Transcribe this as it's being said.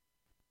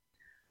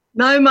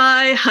Nau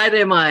mai,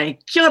 haere mai,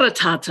 kia ora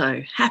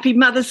tātou. Happy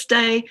Mother's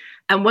Day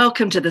and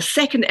welcome to the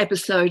second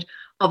episode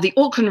of the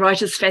Auckland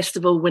Writers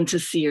Festival Winter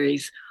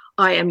Series.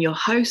 I am your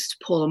host,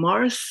 Paula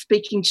Morris,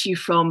 speaking to you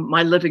from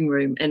my living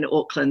room in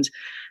Auckland.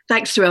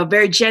 Thanks to our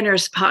very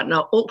generous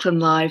partner, Auckland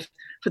Live,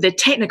 for their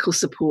technical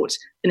support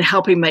in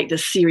helping make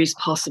this series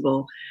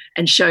possible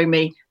and showing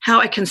me how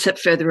I can sit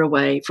further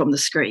away from the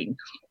screen.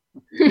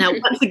 Now,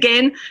 once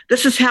again,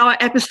 this is how our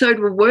episode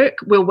will work.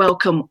 We'll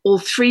welcome all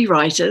three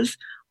writers.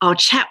 I'll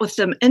chat with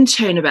them in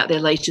turn about their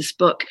latest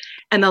book,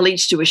 and they'll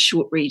each do a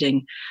short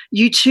reading.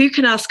 You too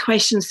can ask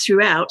questions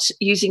throughout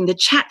using the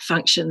chat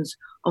functions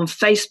on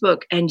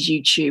Facebook and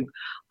YouTube.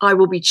 I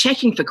will be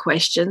checking for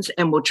questions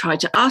and will try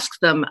to ask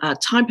them,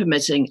 time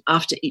permitting,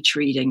 after each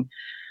reading.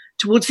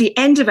 Towards the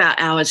end of our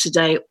hour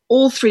today,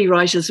 all three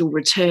writers will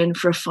return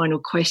for a final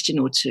question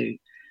or two.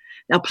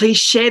 Now, please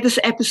share this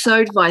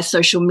episode via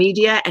social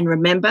media, and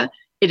remember,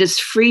 it is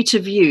free to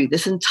view.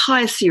 This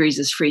entire series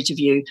is free to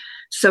view,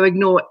 so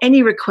ignore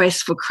any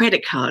requests for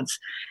credit cards.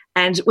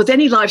 And with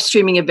any live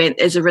streaming event,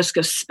 there's a risk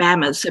of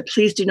spammers, so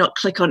please do not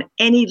click on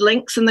any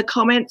links in the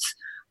comments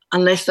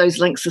unless those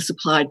links are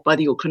supplied by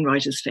the Auckland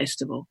Writers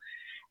Festival.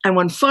 And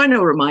one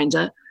final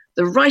reminder,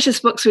 the writers'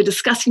 books we're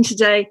discussing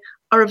today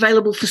are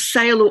available for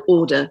sale or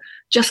order.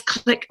 Just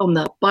click on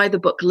the Buy the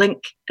Book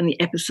link in the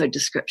episode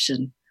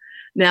description.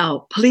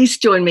 Now, please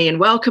join me in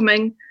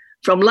welcoming,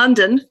 from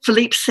London,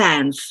 Philippe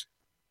Sands.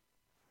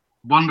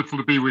 Wonderful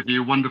to be with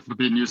you. Wonderful to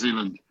be in New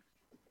Zealand.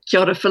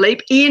 Kia ora,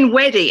 Philippe. Ian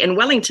Weddy in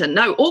Wellington.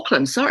 No,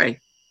 Auckland, sorry.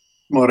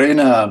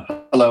 Morena.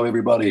 Hello,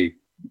 everybody.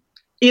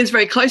 Ian's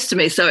very close to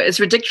me, so it's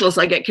ridiculous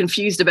I get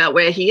confused about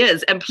where he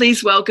is. And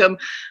please welcome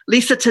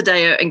Lisa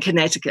Tadeo in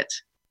Connecticut.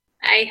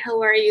 Hi,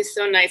 how are you?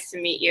 So nice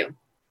to meet you.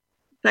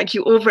 Thank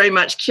you all very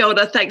much. Kia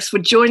ora. Thanks for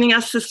joining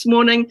us this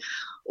morning,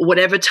 or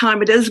whatever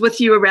time it is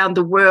with you around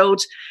the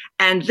world.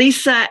 And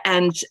Lisa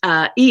and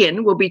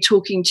Ian will be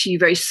talking to you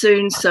very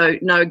soon, so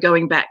no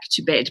going back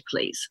to bed,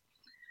 please.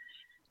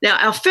 Now,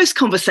 our first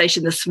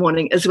conversation this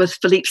morning is with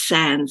Philippe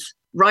Sands,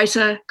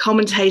 writer,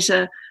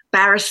 commentator,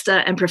 barrister,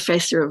 and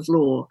professor of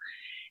law.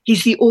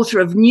 He's the author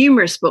of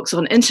numerous books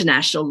on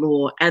international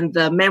law and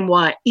the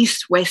memoir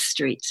East-West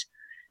Street.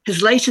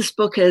 His latest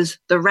book is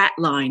The Rat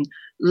Line,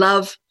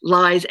 Love,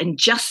 Lies, and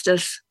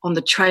Justice on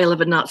the Trail of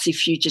a Nazi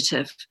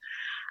Fugitive.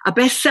 A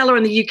bestseller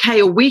in the UK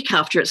a week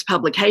after its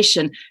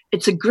publication,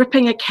 it's a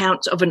gripping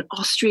account of an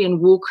Austrian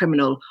war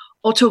criminal,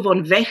 Otto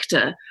von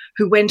Wächter,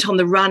 who went on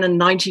the run in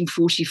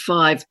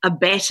 1945,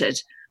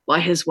 abetted by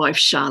his wife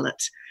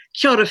Charlotte.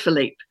 Kia ora,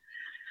 Philippe.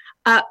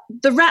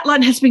 The Rat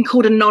Line has been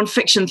called a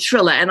non-fiction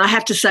thriller, and I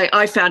have to say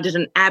I found it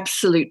an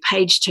absolute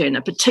page-turner,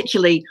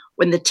 particularly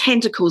when the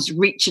tentacles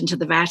reach into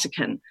the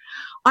Vatican.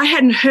 I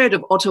hadn't heard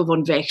of Otto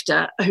von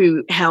Wächter,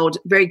 who held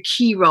very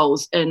key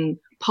roles in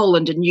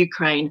Poland and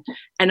Ukraine,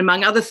 and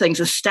among other things,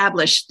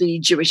 established the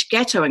Jewish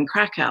ghetto in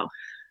Krakow.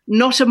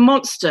 Not a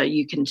monster,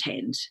 you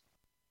contend.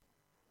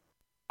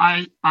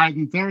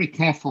 I'm very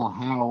careful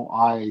how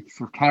I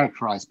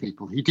characterize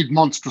people. He did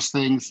monstrous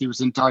things. He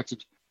was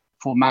indicted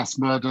for mass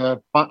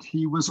murder, but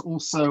he was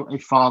also a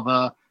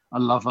father, a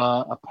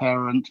lover, a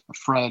parent, a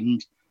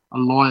friend, a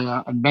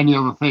lawyer, and many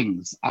other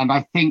things. And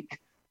I think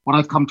what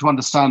I've come to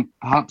understand,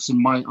 perhaps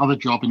in my other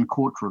job in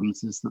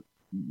courtrooms, is that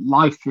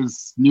life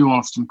is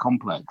nuanced and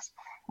complex.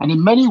 And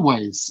in many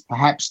ways,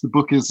 perhaps the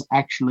book is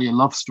actually a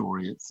love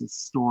story. It's a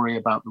story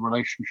about the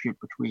relationship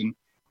between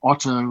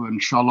Otto and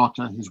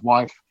Charlotte, his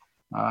wife.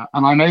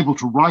 And I'm able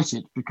to write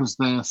it because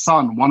their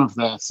son, one of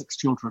their 6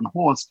 children,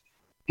 Horst,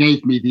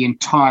 gave me the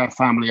entire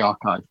family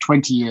archive,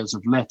 20 years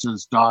of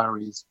letters,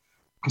 diaries,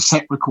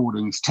 cassette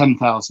recordings,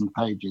 10,000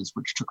 pages,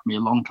 which took me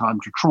a long time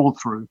to trawl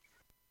through.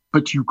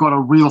 But you've got a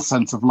real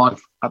sense of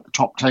life at the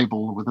top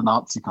table with a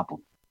Nazi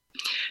couple.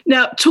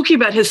 Now, talking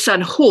about his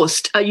son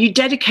Horst, you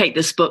dedicate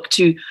this book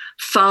to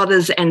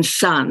fathers and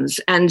sons.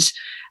 And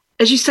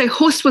as you say,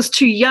 Horst was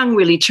too young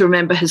really to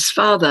remember his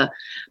father,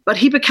 but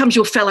he becomes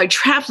your fellow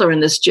traveller in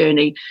this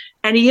journey.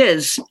 And he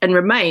is and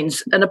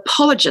remains an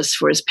apologist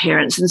for his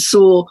parents and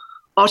saw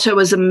Otto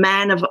as a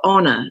man of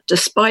honour,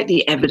 despite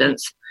the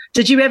evidence.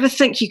 Did you ever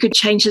think you could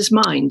change his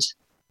mind?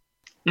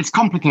 It's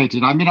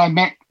complicated. I mean, I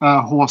met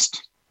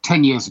Horst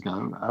 10 years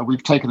ago.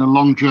 We've taken a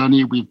long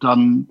journey. We've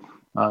done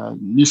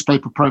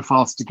newspaper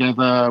profiles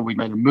together. We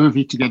made a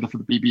movie together for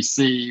the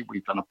BBC.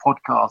 We've done a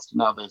podcast. And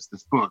now there's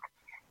this book.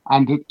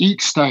 And at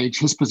each stage,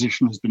 his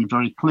position has been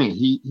very clear.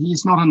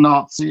 He's not a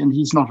Nazi and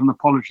he's not an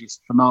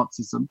apologist for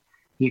Nazism.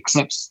 He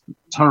accepts that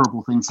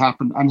terrible things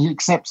happened and he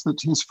accepts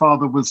that his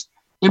father was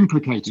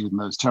implicated in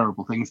those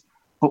terrible things.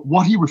 But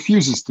what he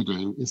refuses to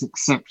do is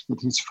accept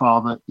that his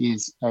father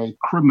is a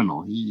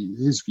criminal.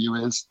 His view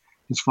is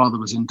his father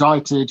was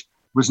indicted,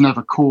 was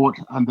never caught,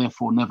 and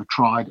therefore never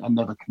tried and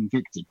never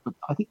convicted. But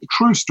I think the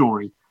true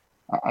story,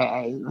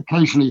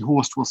 occasionally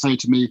Horst will say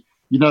to me,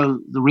 you know,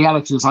 the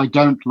reality is I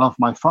don't love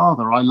my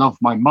father, I love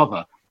my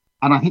mother.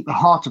 And I think the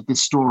heart of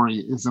this story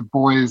is a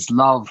boy's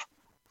love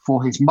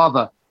for his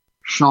mother.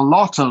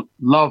 Charlotte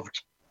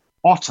loved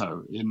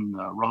Otto in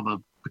rather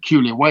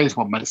peculiar ways,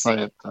 one might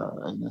say it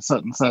in a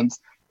certain sense,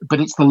 but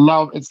it's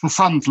the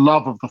son's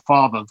love of the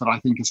father that I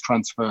think is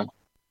transferred.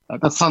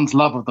 The son's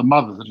love of the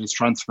mother that is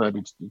transferred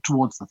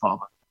towards the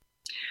father.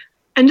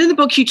 And in the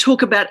book, you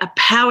talk about a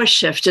power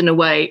shift in a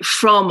way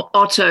from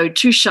Otto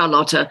to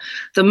Charlotte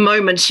the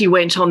moment he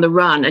went on the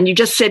run. And you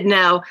just said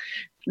now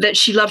that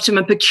she loved him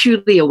in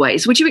peculiar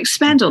ways. Would you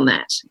expand on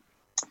that?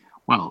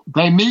 Well,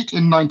 they meet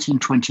in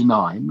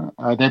 1929.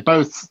 They're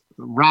both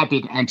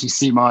rabid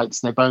anti-Semites.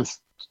 They're both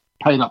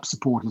paid-up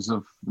supporters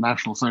of the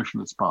National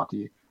Socialist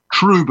Party,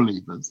 true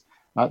believers.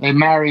 They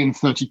marry in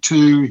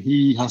 32.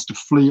 He has to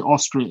flee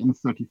Austria in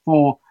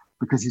 34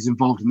 because he's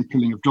involved in the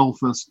killing of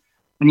Dollfuss.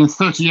 And in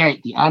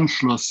 38, the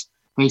Anschluss,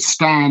 they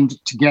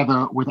stand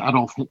together with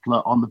Adolf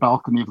Hitler on the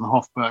balcony of the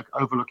Hofburg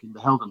overlooking the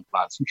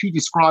Heldenplatz. And she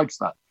describes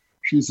that.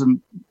 She's a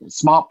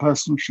smart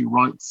person. She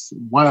writes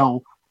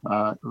well,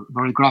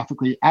 very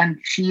graphically. And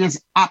she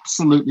is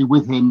absolutely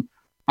with him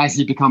as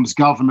he becomes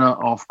governor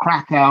of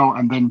Krakow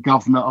and then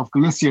governor of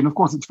Galicia. And of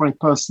course, it's very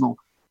personal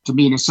to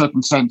me in a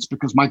certain sense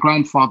because my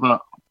grandfather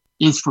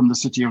is from the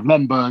city of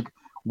Lemberg,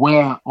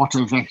 where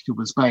Otto Wächter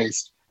was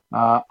based.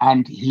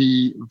 And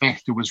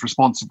Wächter was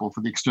responsible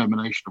for the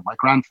extermination of my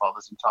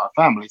grandfather's entire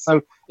family.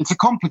 So it's a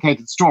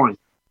complicated story.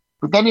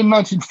 But then in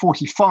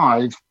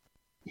 1945,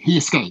 he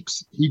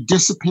escapes. He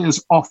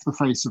disappears off the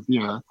face of the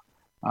earth.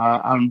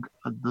 And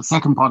the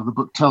second part of the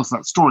book tells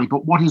that story.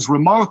 But what is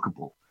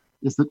remarkable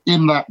is that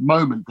in that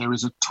moment, there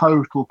is a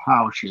total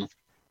power shift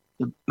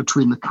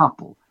between the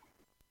couple.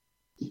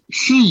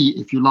 She,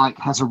 if you like,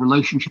 has a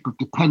relationship of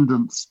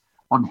dependence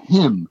on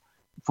him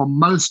for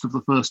most of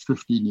the first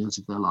 15 years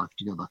of their life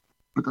together.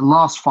 But the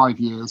last 5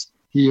 years,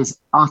 he is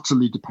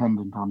utterly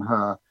dependent on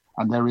her,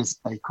 and there is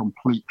a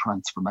complete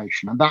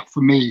transformation. And that,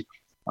 for me,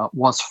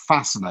 was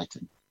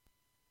fascinating.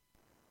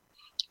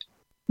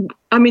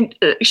 I mean,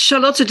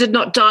 Charlotte did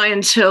not die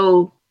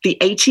until the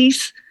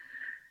 80s.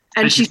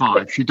 And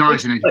 85. She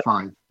dies in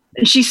 85.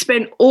 And she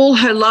spent all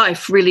her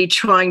life really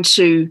trying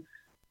to,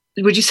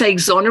 would you say,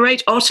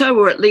 exonerate Otto,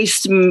 or at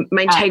least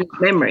maintain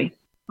his memory?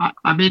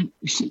 I mean,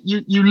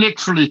 you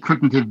literally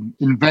couldn't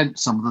invent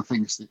some of the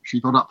things that she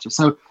got up to.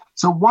 So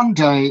one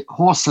day,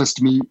 Horst says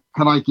to me,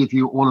 "Can I give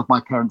you all of my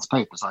parents'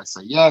 papers?" I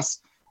say, yes.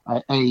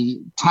 A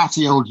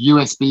tatty old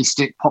USB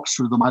stick pops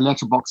through my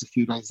letterbox a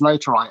few days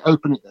later. I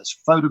open it. There's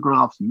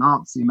photographs,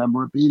 Nazi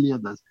memorabilia,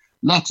 there's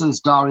letters,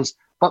 diaries.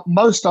 But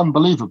most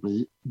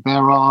unbelievably,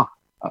 there are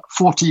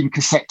 14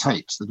 cassette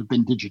tapes that have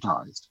been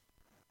digitized.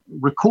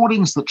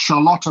 Recordings that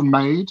Charlotte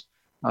made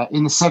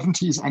in the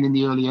 70s and in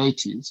the early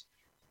 80s.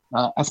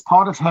 As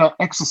part of her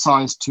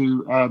exercise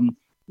to,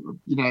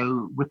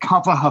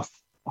 recover her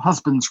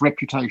husband's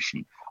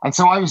reputation. And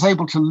so I was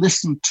able to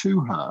listen to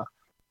her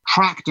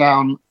track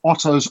down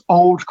Otto's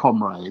old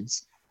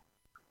comrades,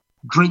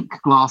 drink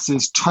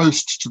glasses,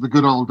 toast to the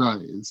good old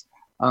days.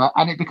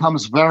 And it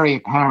becomes very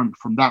apparent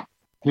from that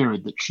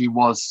period that she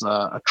was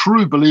a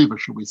true believer,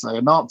 shall we say,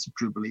 a Nazi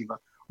true believer,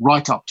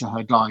 right up to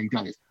her dying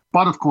days.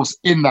 But of course,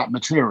 in that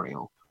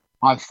material,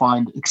 I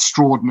find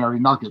extraordinary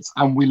nuggets,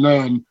 and we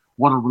learn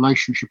what a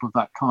relationship of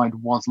that kind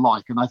was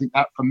like. And I think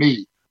that, for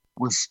me,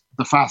 was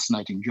the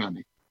fascinating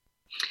journey.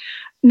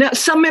 Now,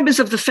 some members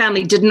of the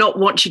family did not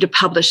want you to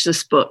publish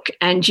this book,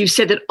 and you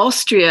said that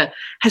Austria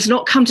has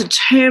not come to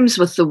terms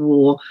with the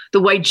war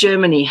the way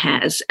Germany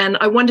has. And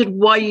I wondered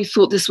why you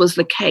thought this was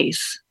the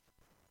case.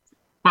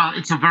 Well,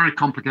 it's a very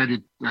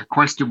complicated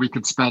question. We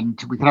could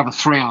have a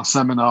 3-hour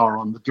seminar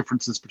on the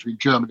differences between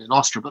Germany and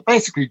Austria. But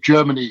basically,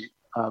 Germany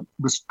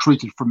was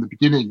treated from the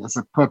beginning as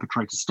a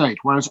perpetrator state,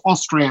 whereas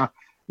Austria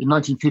in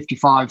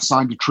 1955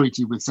 signed a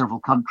treaty with several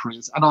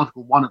countries, and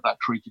Article 1 of that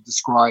treaty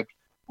described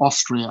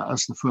Austria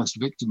as the first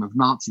victim of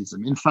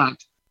Nazism. In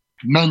fact,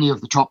 many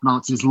of the top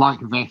Nazis, like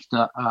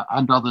Wächter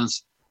and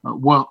others,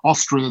 were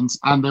Austrians,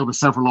 and there were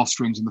several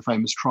Austrians in the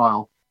famous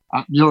trial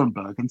at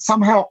Nuremberg. And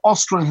somehow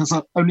Austria has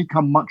only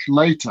come much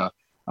later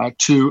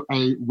to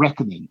a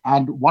reckoning.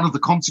 And one of the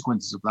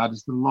consequences of that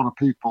is that a lot of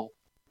people,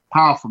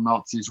 powerful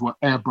Nazis, were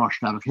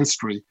airbrushed out of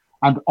history,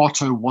 and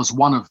Otto was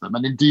one of them.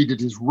 And indeed,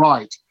 it is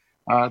right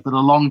that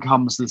along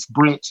comes this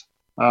Brit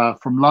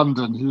from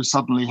London who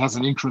suddenly has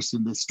an interest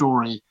in this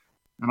story.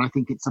 And I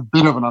think it's a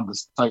bit of an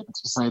understatement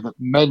to say that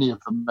many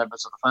of the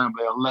members of the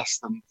family are less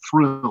than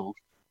thrilled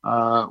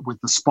with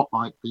the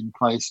spotlight being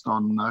placed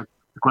on the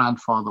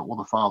grandfather or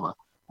the father,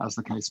 as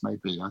the case may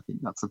be. I think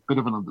that's a bit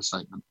of an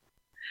understatement.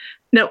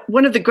 Now,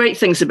 one of the great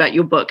things about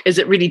your book is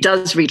it really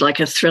does read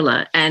like a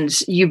thriller. And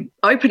you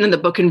open in the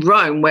book in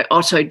Rome, where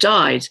Otto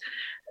died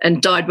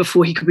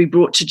before he could be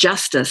brought to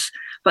justice.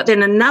 But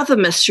then another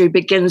mystery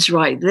begins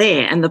right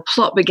there, and the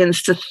plot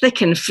begins to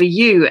thicken for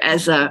you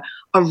as a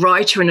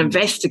writer and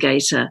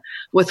investigator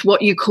with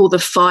what you call the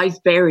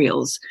 5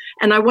 burials.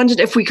 And I wondered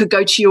if we could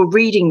go to your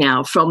reading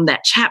now from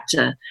that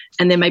chapter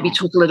and then maybe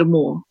talk a little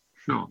more.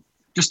 Sure.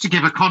 Just to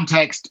give a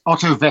context,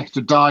 Otto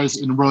Wächter dies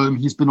in Rome.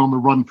 He's been on the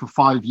run for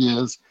 5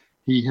 years.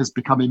 He has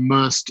become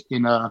immersed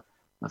in a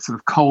sort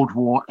of Cold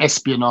War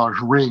espionage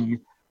ring.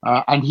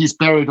 And he's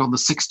buried on the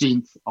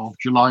 16th of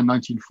July,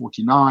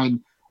 1949,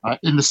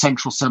 in the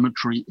Central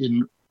Cemetery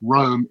in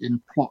Rome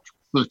in plot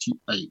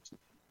 38.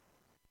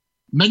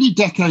 Many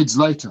decades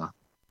later,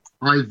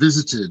 I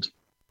visited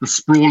the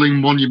sprawling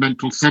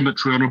monumental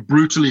cemetery on a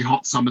brutally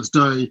hot summer's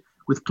day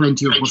with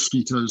plenty of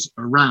mosquitoes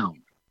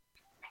around.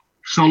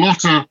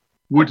 Charlotta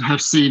would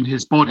have seen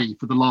his body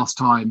for the last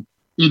time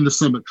in the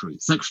cemetery.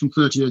 Section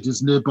 38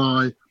 is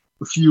nearby,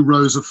 a few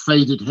rows of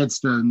faded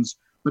headstones,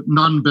 but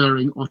none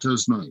bearing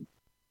Otto's name.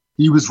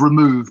 He was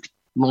removed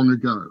long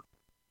ago.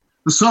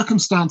 The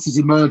circumstances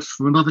emerged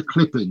from another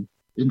clipping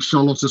in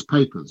Charlotta's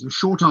papers, a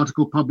short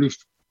article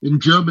published in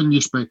German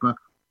newspaper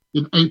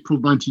in April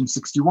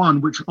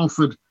 1961, which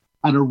offered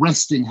an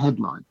arresting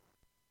headline.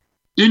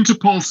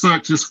 Interpol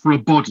searches for a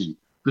body.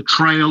 The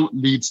trail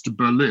leads to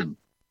Berlin.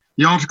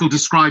 The article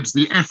describes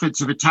the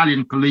efforts of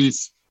Italian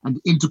police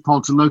and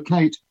Interpol to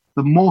locate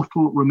the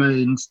mortal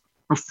remains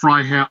of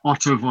Freiherr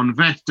Otto von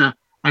Wächter,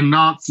 a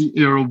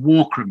Nazi-era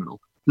war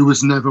criminal who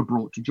was never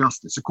brought to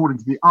justice. According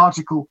to the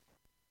article,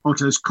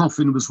 Otto's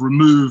coffin was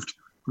removed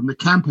from the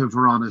Campo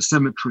Verano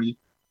cemetery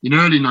in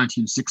early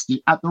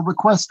 1960 at the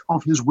request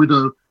of his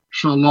widow,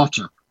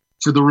 Charlotta,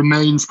 so the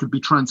remains could be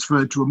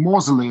transferred to a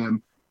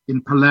mausoleum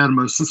in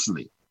Palermo,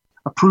 Sicily.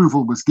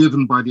 Approval was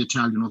given by the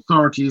Italian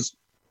authorities,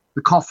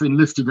 the coffin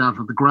lifted out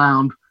of the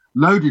ground,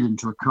 loaded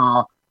into a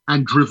car,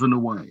 and driven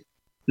away.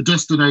 The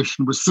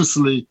destination was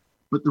Sicily,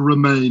 but the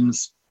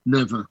remains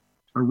never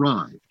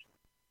arrived.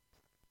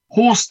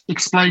 Horst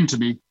explained to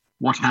me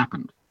what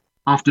happened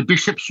after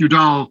Bishop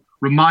Hudal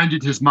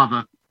reminded his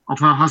mother of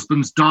her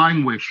husband's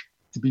dying wish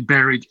to be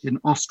buried in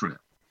Austria.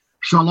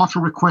 Charlotta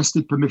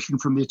requested permission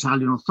from the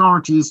Italian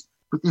authorities,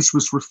 but this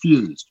was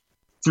refused.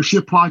 So she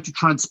applied to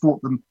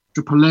transport them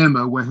to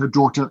Palermo, where her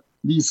daughter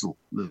Liesl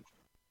lived.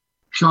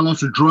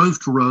 Charlotta drove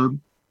to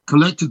Rome,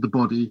 collected the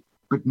body,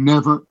 but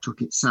never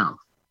took it south.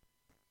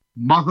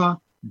 Mother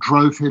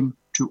drove him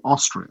to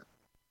Austria,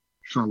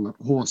 Charlotte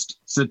Horst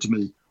said to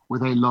me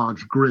with a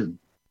large grin,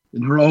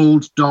 in her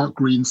old dark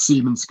green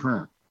Siemens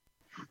car.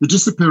 The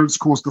disappearance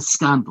caused a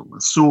scandal.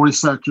 A story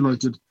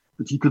circulated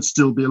that he could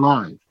still be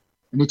alive.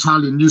 An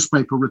Italian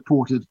newspaper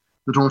reported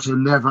that Otto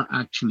never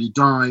actually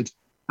died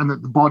and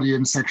that the body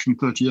in Section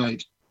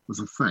 38 was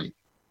a fake.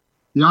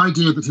 The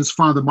idea that his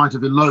father might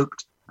have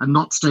eloped and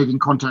not stayed in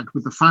contact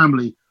with the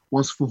family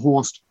was for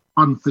Horst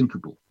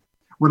unthinkable.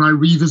 When I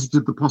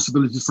revisited the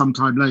possibility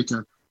sometime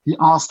later, he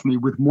asked me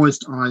with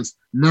moist eyes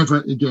never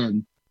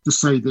again to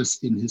say this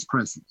in his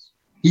presence.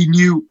 He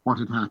knew what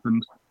had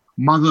happened.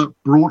 Mother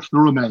brought the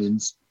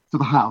remains to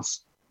the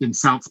house in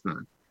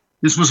Salzburg.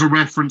 This was a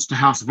reference to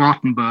House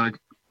Wartenberg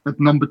at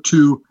number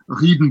 2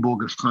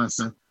 Riedenburger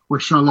Strasse, where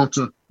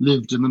Charlotta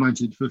lived in the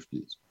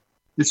 1950s.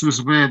 This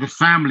was where the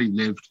family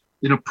lived,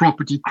 in a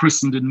property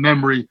christened in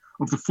memory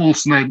of the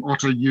false name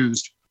Otto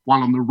used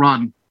while on the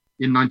run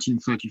in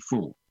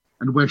 1934,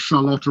 and where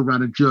Charlotta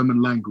ran a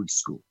German language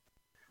school.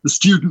 The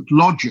student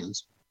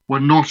lodgers were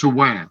not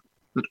aware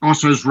that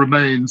Otto's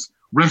remains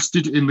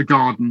rested in the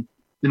garden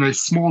in a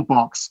small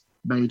box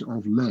made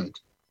of lead,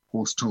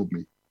 Horst told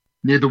me,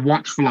 near the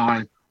watchful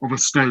eye of a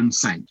stone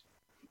saint.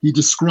 He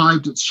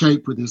described its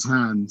shape with his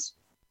hands.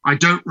 I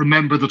don't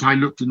remember that I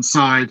looked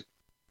inside,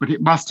 but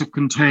it must have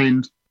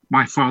contained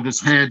my father's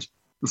head,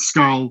 the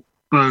skull,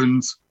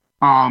 bones,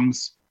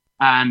 arms,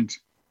 and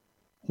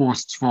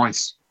Horst's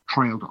voice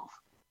trailed off.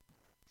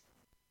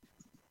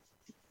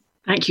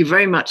 Thank you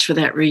very much for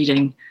that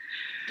reading.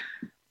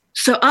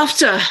 So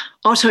after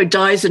Otto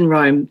dies in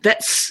Rome,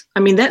 that's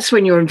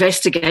when your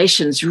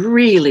investigations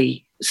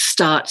really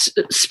start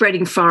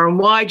spreading far and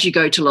wide. You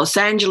go to Los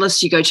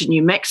Angeles, you go to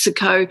New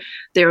Mexico.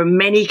 There are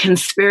many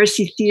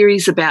conspiracy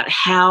theories about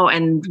how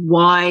and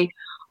why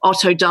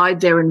Otto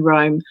died there in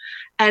Rome.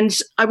 And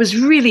I was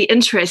really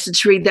interested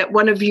to read that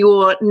one of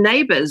your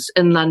neighbours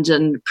in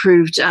London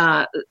proved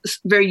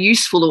very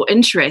useful or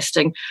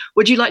interesting.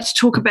 Would you like to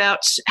talk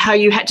about how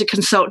you had to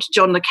consult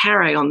John le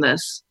Carré on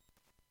this?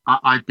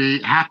 I'd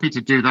be happy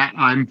to do that.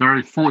 I'm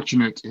very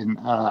fortunate in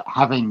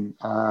having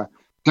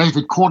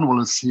David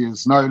Cornwell, as he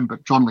is known,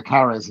 but John le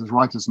Carré is his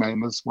writer's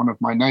name, as one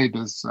of my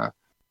neighbours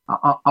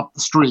up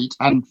the street.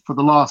 And for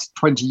the last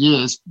 20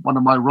 years, one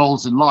of my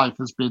roles in life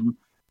has been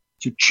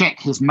to check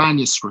his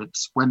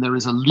manuscripts when there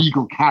is a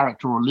legal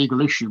character or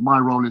legal issue. My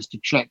role is to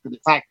check that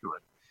it's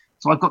accurate.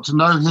 So I've got to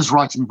know his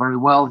writing very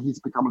well. He's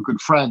become a good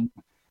friend.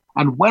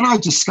 And when I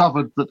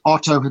discovered that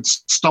Otto had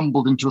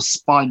stumbled into a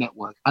spy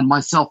network, and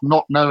myself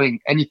not knowing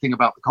anything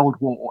about the Cold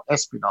War or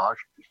espionage,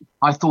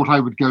 I thought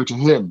I would go to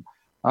him.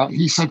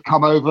 He said,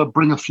 come over,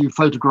 bring a few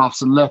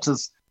photographs and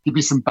letters, give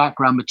me some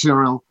background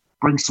material,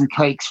 bring some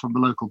cakes from the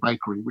local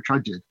bakery, which I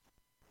did.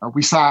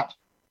 We sat,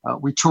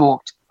 we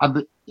talked,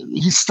 and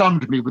he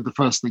stunned me with the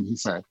first thing he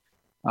said.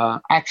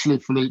 Actually,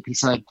 Philippe, he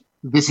said,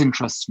 this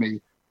interests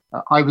me.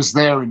 I was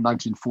there in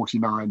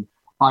 1949.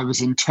 I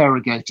was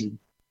interrogating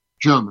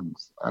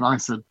Germans. And I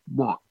said,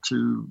 what,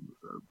 to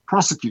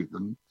prosecute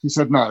them? He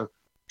said, no,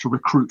 to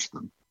recruit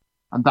them.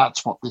 And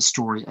that's what this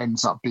story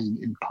ends up being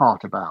in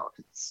part about.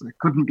 It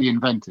couldn't be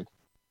invented.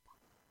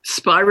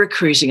 Spy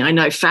recruiting, I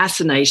know,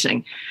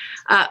 fascinating.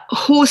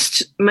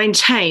 Horst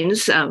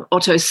maintains,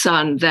 Otto's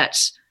son,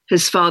 that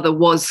his father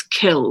was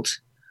killed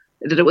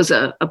that it was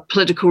a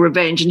political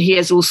revenge, and he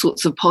has all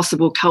sorts of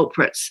possible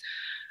culprits.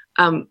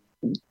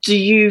 Do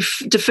you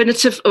I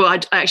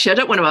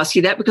don't want to ask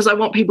you that, because I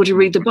want people to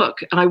read the book,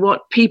 and I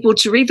want people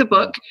to read the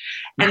book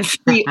and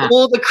see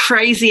all the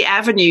crazy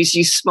avenues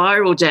you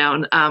spiral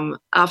down on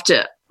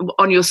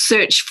your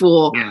search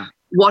for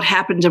what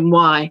happened and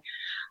why.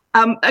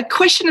 A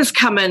question has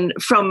come in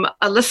from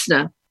a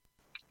listener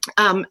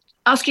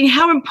asking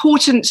how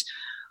important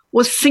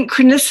was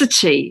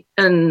synchronicity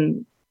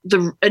in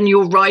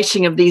your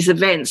writing of these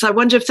events. I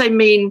wonder if they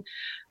mean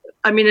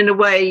in a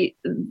way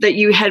that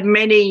you had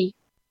many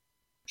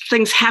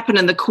things happen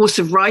in the course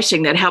of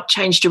writing that helped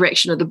change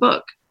direction of the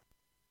book.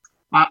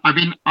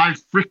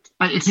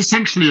 It's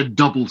essentially a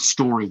double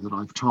story that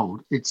I've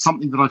told. It's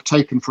something that I've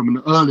taken from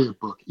an earlier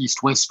book,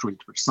 East-West Street,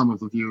 which some of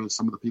the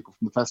people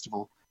from the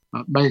festival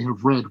may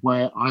have read,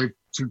 where I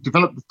sort of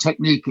developed the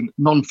technique and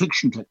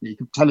non-fiction technique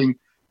of telling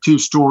two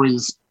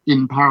stories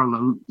in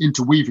parallel,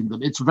 interweaving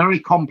them. It's very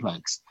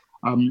complex.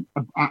 And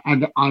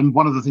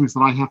one of the things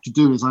that I have to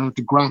do is I have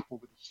to grapple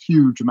with a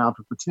huge amount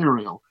of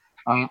material.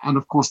 And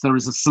of course, there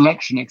is a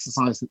selection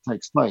exercise that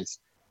takes place.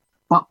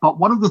 But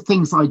one of the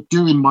things I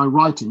do in my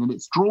writing, and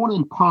it's drawn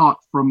in part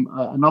from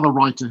another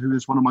writer who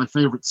is one of my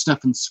favorites,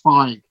 Stefan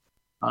Zweig,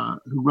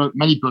 who wrote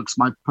many books.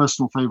 My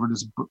personal favorite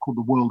is a book called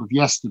The World of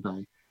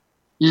Yesterday,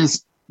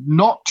 is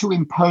not to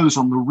impose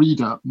on the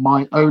reader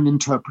my own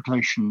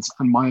interpretations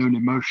and my own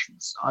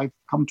emotions. I've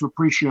come to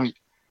appreciate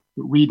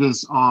that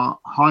readers are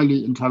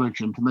highly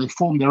intelligent and they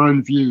form their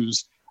own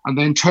views and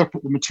they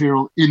interpret the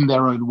material in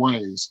their own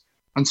ways.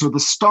 And so the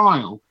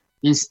style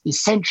is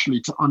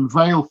essentially to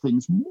unveil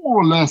things more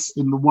or less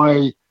in the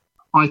way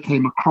I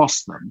came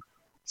across them,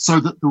 so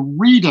that the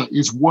reader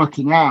is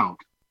working out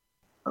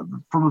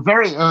from a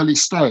very early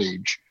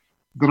stage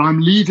that I'm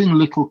leaving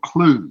little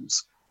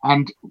clues.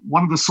 And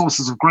one of the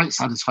sources of great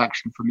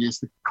satisfaction for me is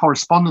the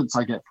correspondence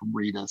I get from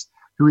readers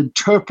who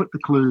interpret the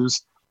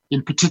clues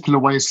in particular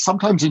ways,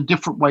 sometimes in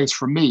different ways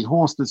from me.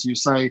 Horst, as you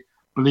say,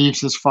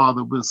 believes his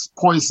father was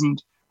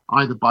poisoned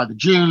either by the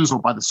Jews or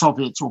by the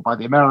Soviets or by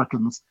the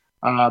Americans.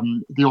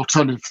 The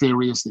alternative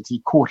theory is that he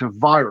caught a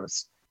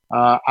virus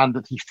and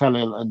that he fell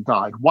ill and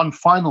died. One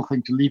final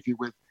thing to leave you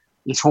with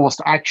is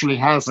Horst actually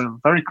has a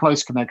very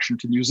close connection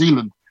to New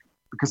Zealand,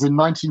 because in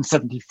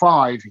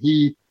 1975,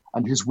 he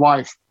and his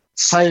wife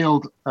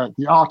sailed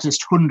the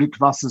artist Hundert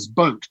Wasser's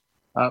boat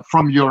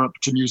from Europe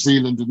to New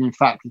Zealand. And in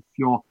fact, if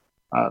your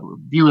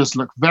viewers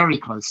look very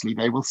closely,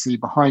 they will see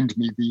behind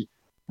me the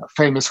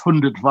famous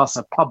Hundert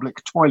Wasser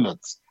public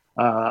toilets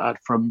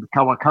from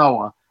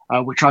Kawakawa,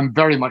 which I'm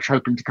very much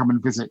hoping to come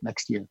and visit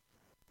next year.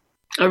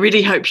 I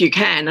really hope you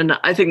can. And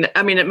I think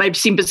that, it may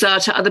seem bizarre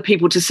to other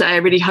people to say, I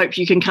really hope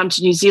you can come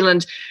to New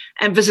Zealand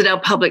and visit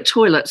our public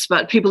toilets,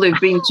 but people who've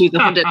been to the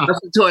Hundert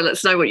Wasser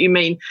toilets know what you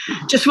mean.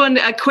 Just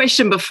a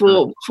question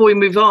before we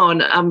move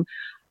on.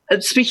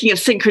 Speaking of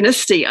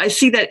synchronicity, I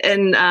see that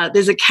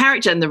there's a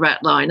character in the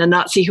Rat Line, a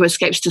Nazi who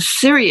escapes to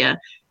Syria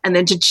and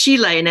then to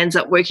Chile and ends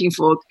up working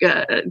for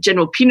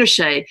General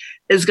Pinochet,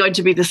 is going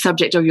to be the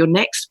subject of your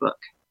next book.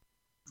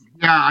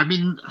 Yeah,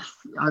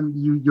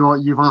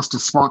 you've asked a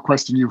smart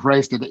question. You've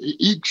raised it.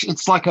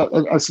 It's like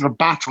a sort of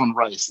baton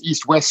race.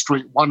 East-West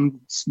Street, one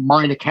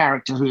minor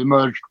character who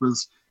emerged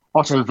was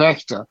Otto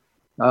Wächter.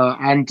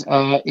 And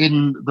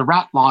in the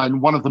Rat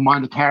Line, one of the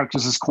minor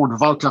characters is called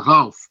Walter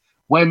Rauf.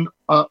 When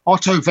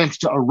Otto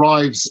Wächter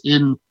arrives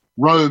in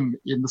Rome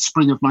in the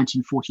spring of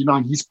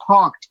 1949, he's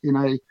parked in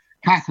a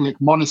Catholic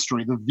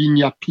monastery, the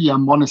Vigna Pia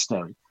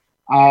Monastery,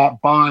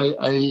 by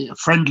a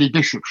friendly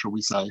bishop, shall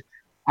we say.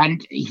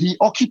 And he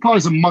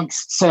occupies a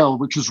monk's cell,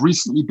 which has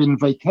recently been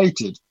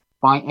vacated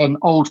by an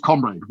old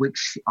comrade,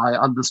 which I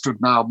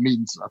understood now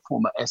means a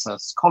former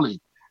SS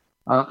colleague,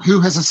 who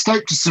has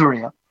escaped to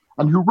Syria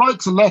and who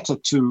writes a letter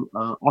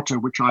to Otto,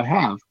 which I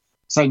have,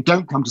 saying,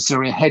 don't come to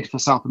Syria, head for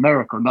South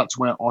America. And that's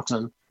where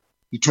Otto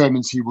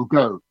determines he will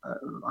go.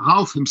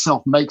 Rauf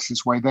himself makes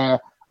his way there.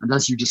 And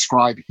as you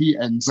describe, he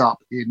ends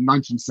up in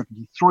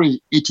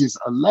 1973, it is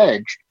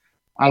alleged,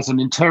 as an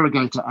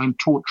interrogator and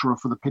torturer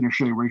for the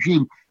Pinochet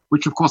regime,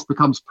 which of course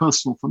becomes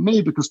personal for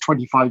me because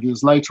 25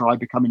 years later, I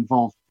become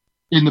involved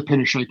in the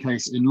Pinochet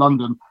case in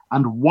London.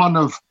 And one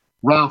of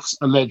Rauf's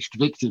alleged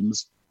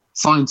victims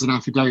signs an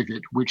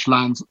affidavit which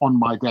lands on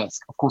my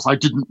desk. Of course, I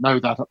didn't know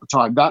that at the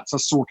time. That's a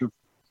sort of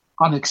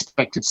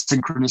unexpected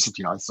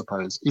synchronicity, I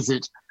suppose. Is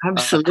it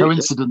a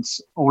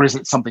coincidence or is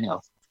it something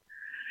else?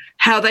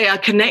 How they are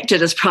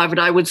connected as Private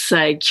Eye would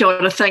say. Kia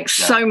ora, thanks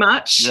so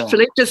much.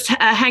 Philippe, just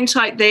hang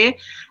tight there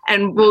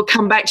and we'll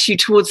come back to you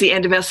towards the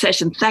end of our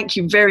session. Thank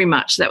you very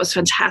much. That was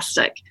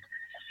fantastic.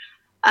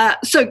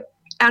 So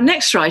our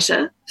next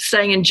writer,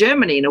 staying in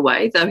Germany in a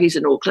way, though he's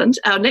in Auckland,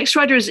 our next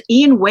writer is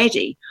Ian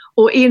Weddy,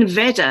 or Ian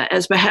Vedder,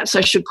 as perhaps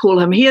I should call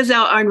him. He is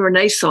our own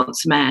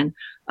Renaissance man,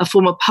 a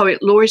former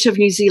poet laureate of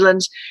New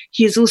Zealand.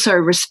 He is also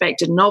a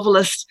respected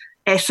novelist,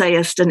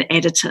 essayist and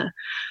editor.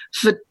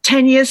 For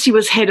 10 years, he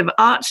was head of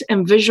art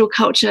and visual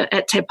culture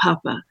at Te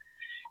Papa.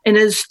 In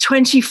his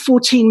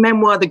 2014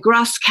 memoir, The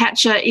Grass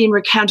Catcher, Ian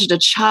recounted a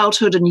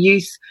childhood and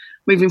youth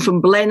moving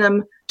from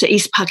Blenheim to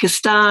East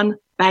Pakistan,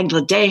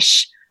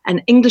 Bangladesh, an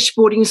English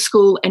boarding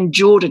school, and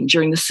Jordan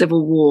during the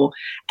Civil War,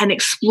 and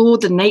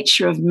explored the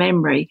nature of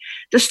memory.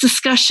 This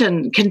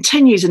discussion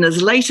continues in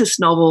his latest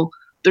novel,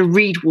 The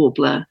Reed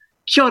Warbler.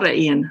 Kia ora,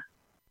 Ian.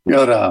 Kia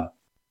ora.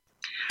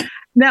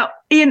 Now,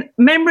 Ian,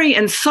 memory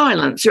and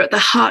silence are at the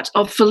heart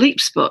of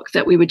Philippe's book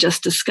that we were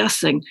just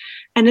discussing,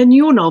 and in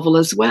your novel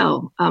as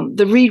well.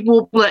 The Reed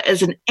Warbler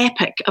is an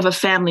epic of a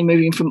family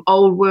moving from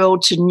old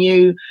world to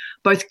new,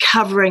 both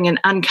covering and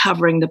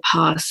uncovering the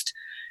past.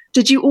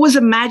 Did you always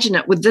imagine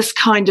it with this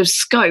kind of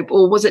scope,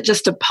 or was it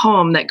just a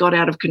poem that got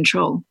out of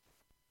control?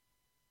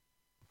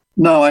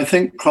 No, I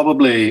think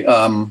probably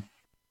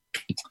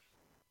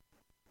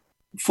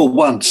for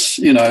once,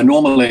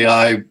 normally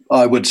I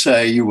would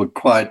say you were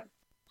quite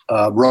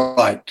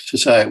right to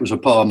say it was a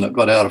poem that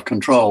got out of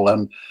control,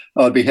 and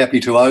I'd be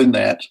happy to own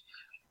that.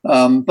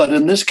 But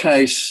in this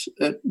case,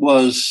 it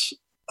was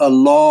a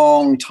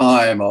long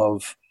time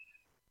of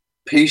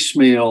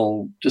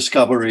piecemeal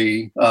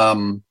discovery,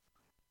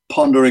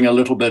 pondering a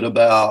little bit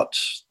about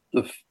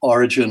the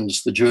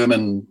origins, the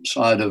German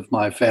side of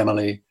my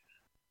family,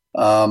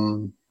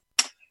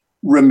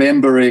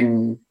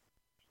 remembering,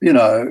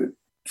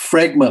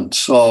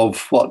 fragments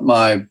of what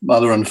my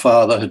mother and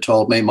father had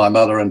told me, my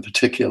mother in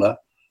particular,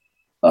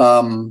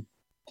 and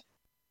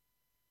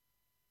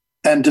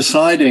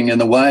deciding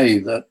in a way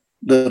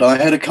that I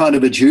had a kind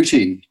of a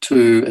duty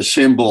to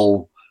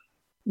assemble,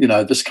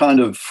 this kind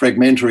of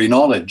fragmentary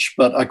knowledge,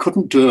 but I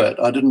couldn't do it.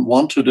 I didn't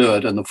want to do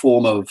it in the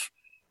form of,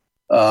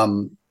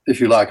 if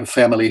you like, a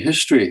family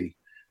history.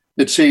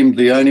 It seemed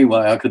the only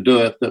way I could do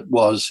it that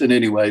was in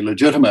any way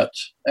legitimate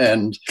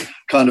and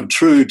kind of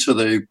true to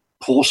the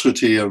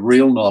paucity of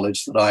real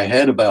knowledge that I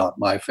had about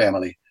my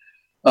family,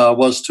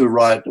 was to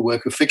write a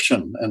work of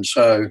fiction. And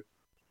so,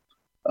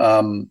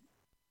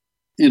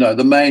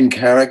 the main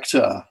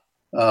character,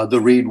 the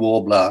Reed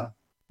Warbler,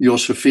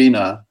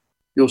 Josefina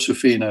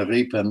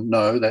Riepen,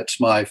 no,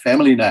 that's my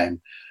family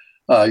name,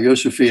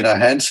 Josefina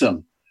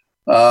Hansen,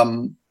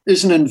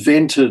 is an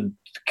invented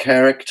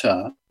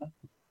character.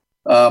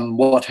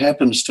 What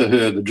happens to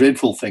her, the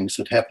dreadful things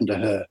that happened to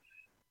her,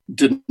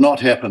 did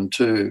not happen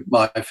to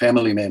my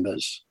family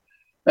members.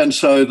 And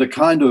so the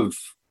kind of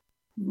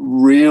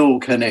real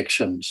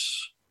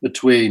connections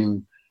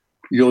between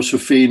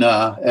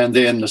Josefina and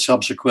then the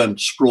subsequent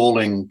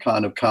sprawling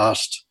kind of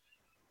cast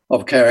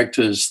of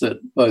characters that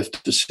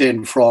both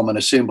descend from and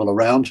assemble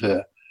around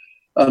her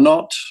are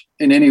not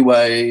in any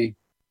way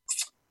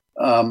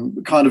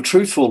kind of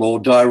truthful or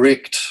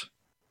direct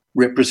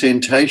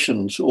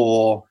representations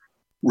or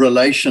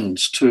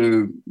relations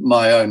to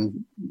my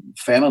own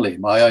family,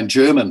 my own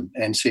German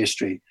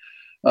ancestry.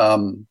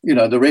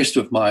 The rest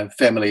of my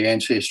family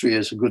ancestry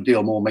is a good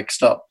deal more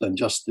mixed up than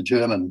just the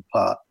German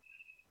part.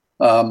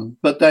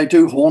 But they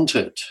do haunt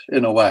it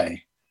in a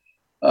way.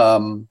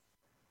 And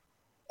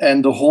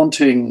the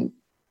haunting,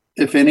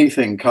 if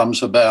anything,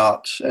 comes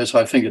about, as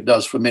I think it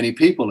does for many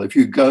people, if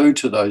you go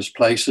to those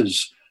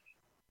places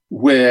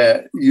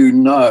where you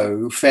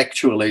know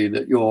factually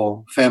that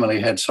your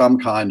family had some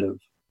kind of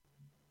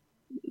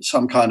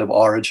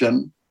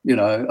origin,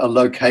 a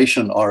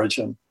location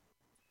origin.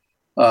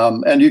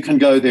 And you can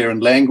go there in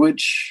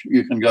language,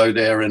 you can go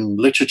there in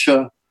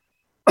literature,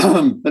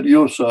 but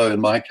you also, in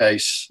my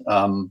case,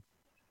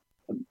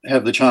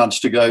 have the chance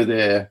to go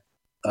there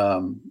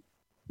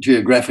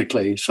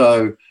geographically.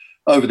 So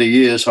over the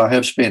years, I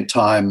have spent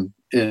time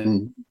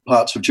in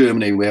parts of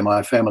Germany where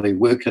my family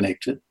were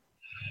connected,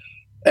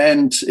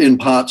 and in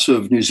parts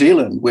of New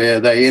Zealand where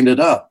they ended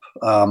up.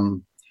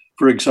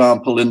 For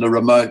example, in the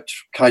remote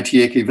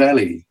Kaitieki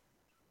Valley,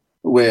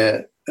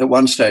 where at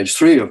one stage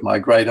 3 of my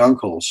great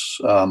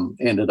uncles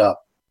ended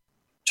up.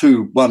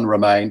 1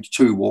 remained,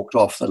 2 walked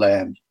off the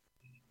land.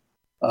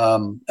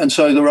 And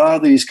so there are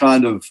these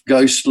kind of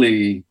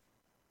ghostly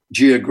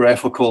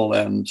geographical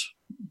and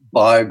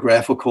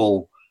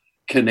biographical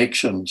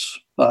connections,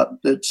 but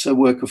it's a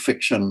work of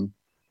fiction.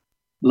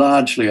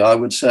 Largely, I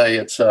would say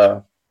it's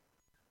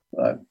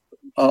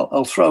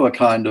I'll throw a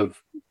kind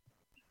of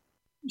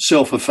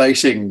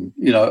self-effacing,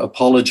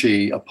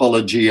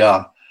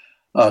 apologia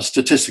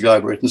statistic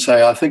over it and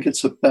say I think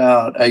it's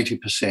about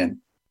 80%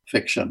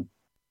 fiction.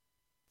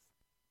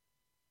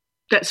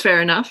 That's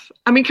fair enough.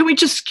 I mean, can we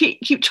just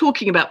keep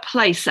talking about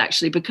place,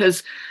 actually,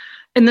 because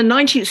in the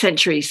 19th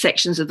century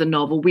sections of the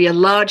novel, we are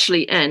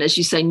largely in, as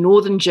you say,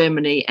 northern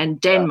Germany and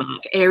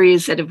Denmark,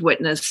 areas that have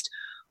witnessed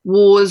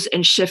wars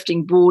and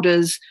shifting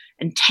borders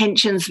and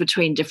tensions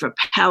between different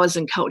powers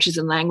and cultures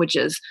and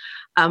languages,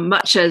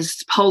 much as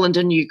Poland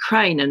and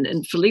Ukraine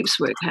and Philippe's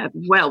work have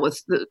as well,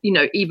 with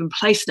even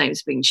place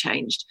names being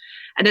changed.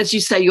 And as you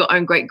say, your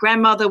own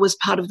great-grandmother was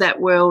part of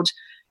that world.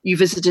 You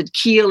visited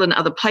Kiel and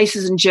other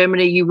places in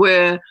Germany. You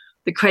were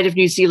the Creative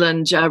New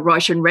Zealand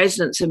writer in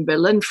residence in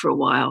Berlin for a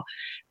while.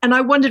 And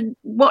I wondered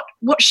what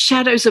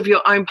shadows of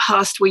your own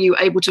past were you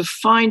able to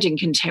find in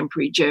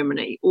contemporary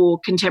Germany, or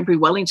contemporary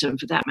Wellington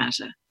for that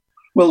matter?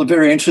 Well, the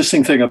very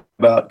interesting thing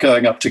about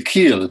going up to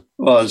Kiel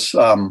was,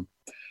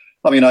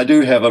 I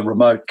do have a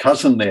remote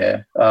cousin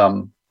there,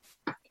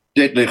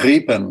 Detlef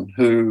Riepen,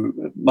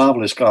 who,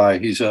 marvelous guy,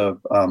 he's a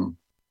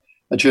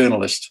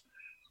journalist.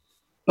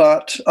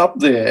 But up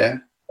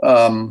there,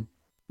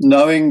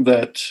 knowing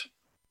that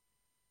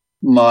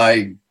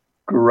my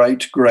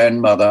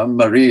great-grandmother,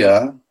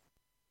 Maria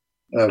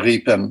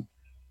Riepen,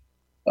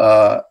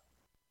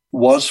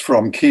 was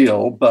from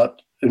Kiel,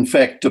 but in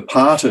fact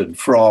departed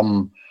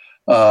from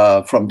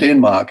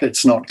Denmark.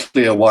 It's not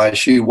clear why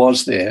she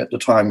was there at the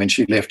time when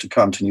she left to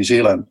come to New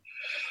Zealand.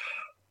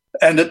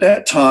 And at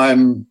that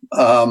time,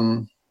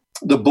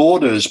 the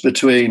borders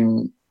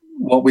between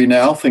what we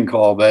now think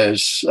of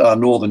as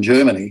northern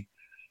Germany,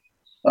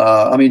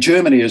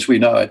 Germany as we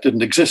know it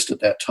didn't exist at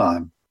that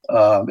time.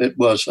 It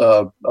was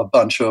a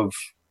bunch of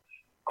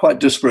quite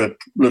disparate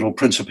little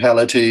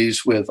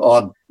principalities with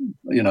odd,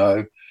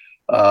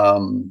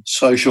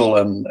 social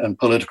and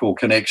political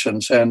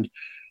connections, and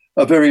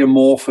a very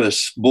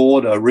amorphous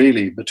border,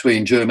 really,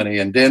 between Germany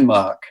and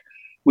Denmark,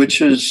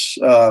 which is,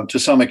 to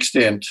some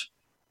extent,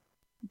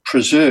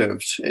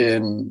 preserved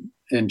in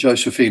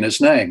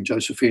Josefina's name,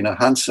 Josefina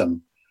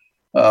Hansen,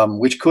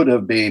 which could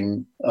have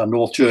been a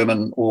North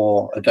German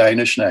or a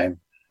Danish name.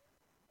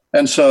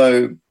 And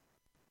so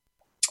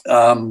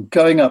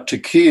going up to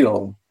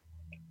Kiel,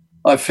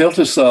 I felt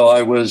as though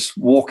I was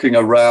walking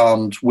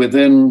around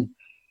within,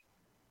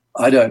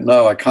 I don't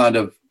know, a kind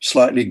of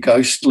slightly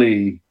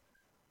ghostly,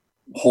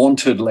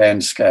 haunted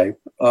landscape.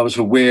 I was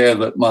aware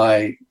that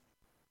my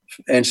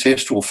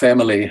ancestral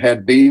family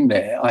had been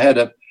there. I had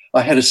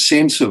a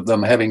sense of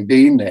them having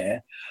been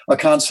there. I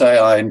can't say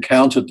I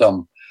encountered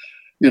them,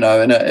 in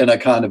a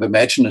kind of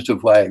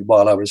imaginative way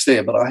while I was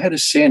there, but I had a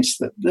sense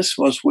that this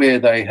was where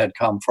they had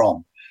come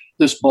from.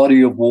 This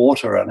body of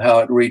water and how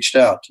it reached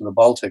out to the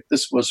Baltic.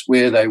 This was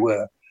where they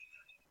were.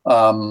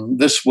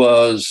 This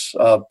was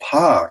a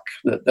park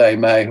that they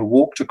may have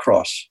walked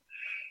across.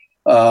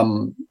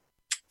 And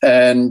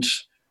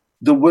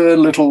there were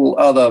little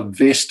other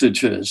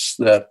vestiges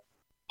that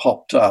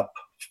popped up.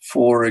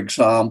 For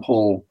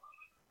example,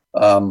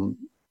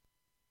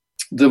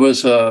 there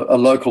was a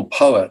local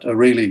poet, a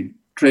really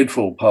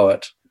dreadful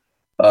poet,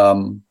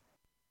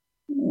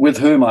 with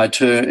whom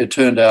it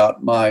turned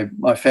out my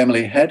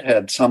family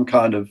had some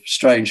kind of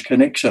strange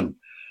connection.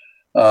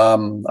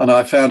 And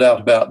I found out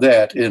about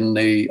that in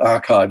the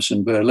archives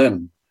in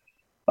Berlin.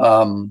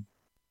 There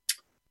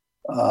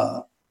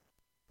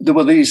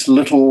were these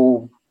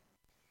little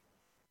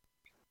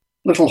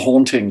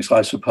hauntings,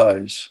 I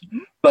suppose.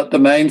 But the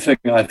main thing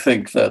I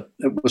think that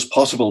it was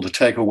possible to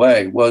take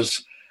away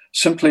was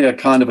simply a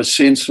kind of a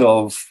sense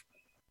of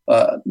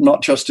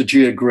not just a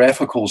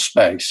geographical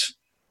space,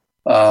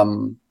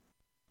 but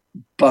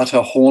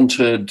a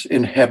haunted,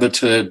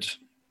 inhabited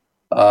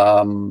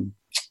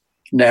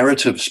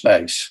narrative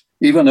space.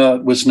 Even though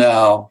it was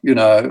now,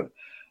 a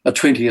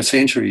 20th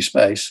century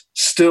space,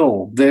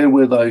 still there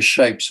were those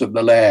shapes of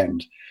the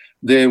land.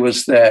 There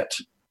was that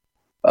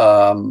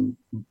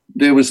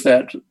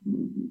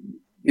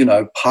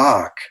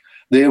park.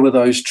 There were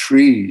those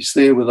trees.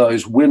 There were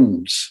those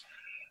winds.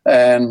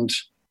 And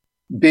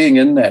being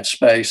in that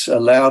space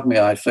allowed me,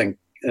 I think,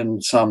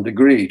 in some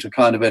degree, to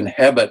kind of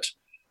inhabit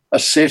a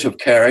set of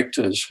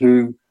characters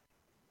who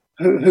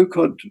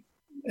could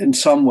in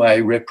some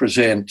way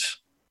represent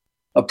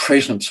a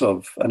presence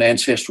of an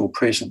ancestral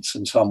presence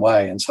in some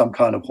way, in some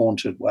kind of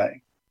haunted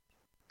way.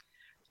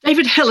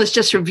 David Hill has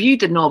just reviewed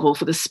the novel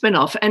for the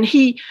spin-off, and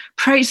he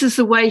praises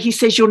the way he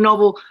says your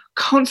novel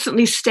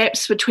constantly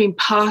steps between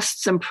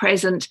pasts and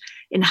present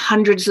in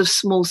hundreds of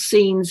small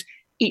scenes,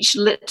 each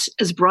lit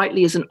as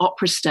brightly as an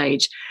opera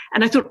stage.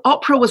 And I thought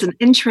opera was an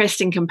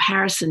interesting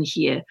comparison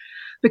here,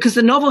 because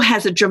the novel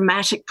has a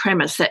dramatic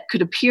premise that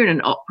could appear in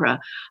an opera.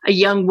 A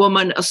young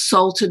woman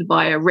assaulted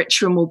by a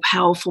richer, more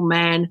powerful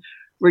man,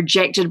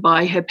 rejected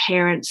by her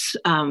parents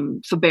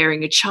for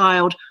bearing a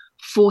child,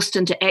 forced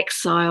into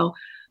exile.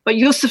 But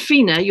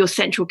Josefina, your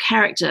central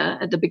character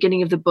at the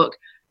beginning of the book,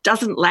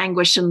 doesn't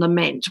languish and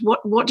lament.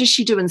 What does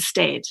she do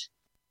instead?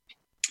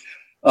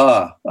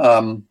 Well,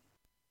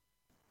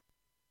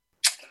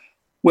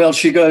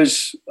 she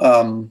goes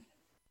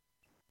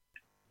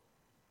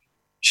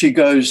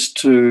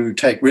to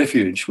take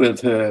refuge with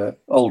her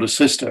older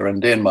sister in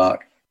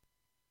Denmark,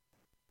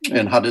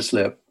 in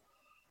Haderslev,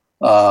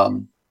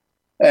 and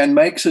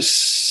makes a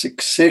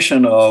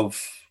succession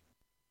of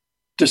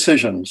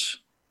decisions,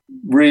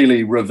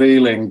 really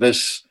revealing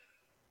this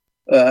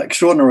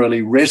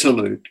extraordinarily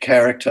resolute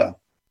character.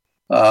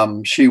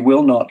 She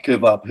will not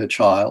give up her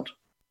child.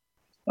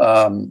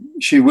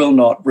 She will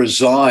not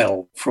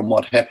resile from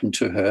what happened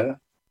to her.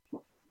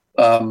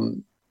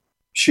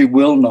 She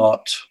will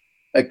not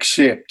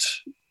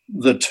accept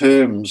the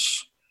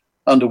terms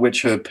under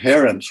which her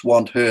parents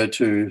want her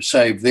to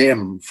save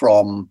them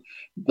from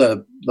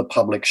the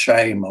public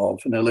shame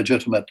of an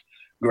illegitimate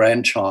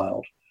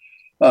grandchild.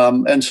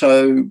 And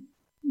so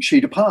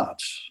she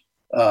departs.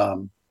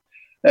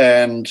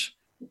 And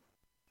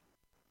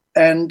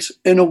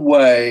in a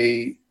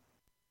way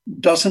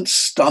doesn't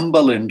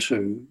stumble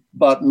into,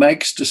 but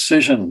makes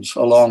decisions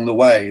along the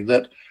way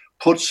that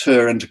puts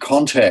her into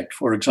contact,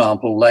 for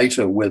example,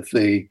 later with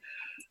the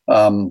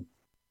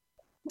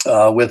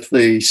with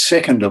the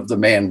second of the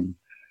men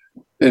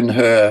in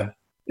her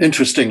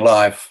interesting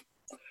life,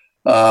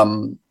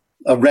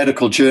 a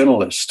radical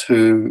journalist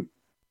who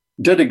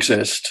did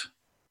exist,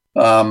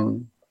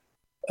 who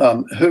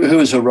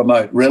is a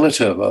remote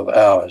relative of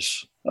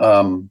ours,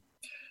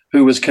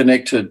 who was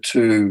connected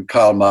to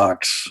Karl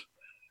Marx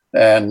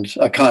and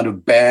a kind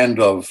of band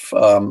of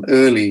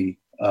early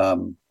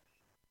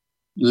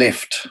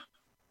left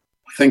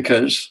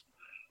thinkers,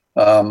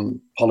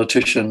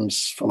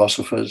 politicians,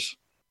 philosophers,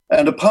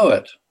 and a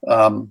poet,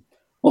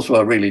 also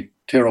a really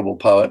terrible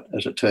poet,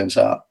 as it turns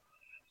out,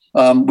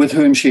 with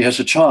whom she has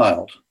a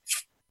child.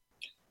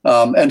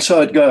 And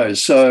so it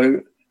goes.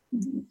 So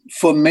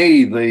for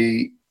me,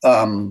 the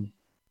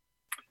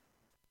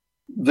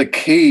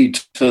key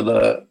to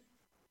the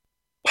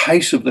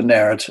pace of the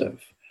narrative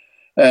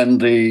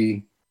and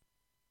the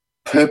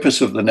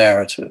purpose of the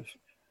narrative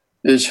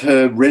is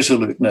her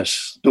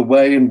resoluteness, the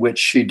way in which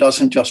she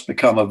doesn't just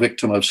become a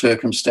victim of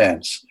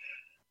circumstance,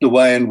 the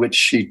way in which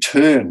she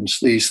turns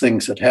these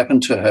things that happen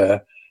to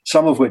her,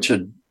 some of which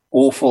are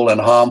awful and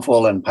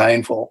harmful and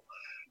painful,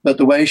 but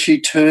the way she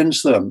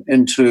turns them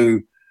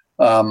into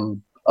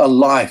a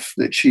life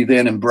that she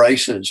then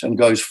embraces and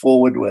goes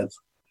forward with,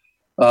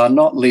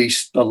 not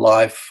least the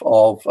life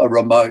of a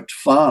remote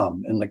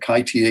farm in the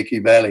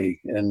Kaitiaki Valley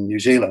in New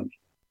Zealand.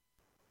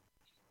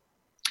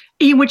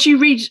 Ian, would you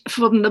read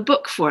from the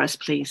book for us,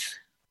 please?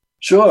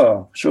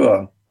 Sure.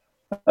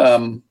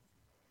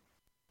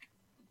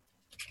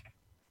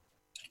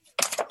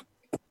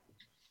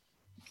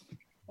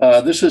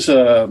 This is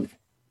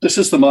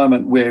the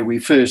moment where we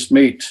first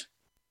meet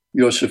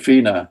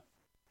Josefina.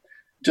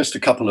 Just a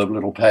couple of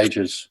little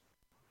pages.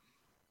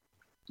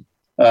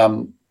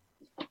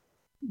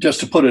 Just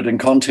to put it in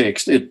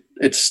context,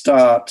 it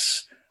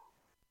starts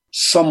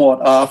somewhat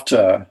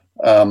after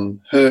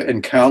her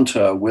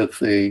encounter with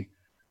the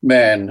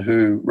man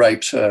who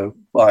rapes her,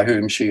 by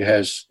whom she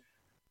has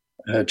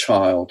her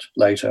child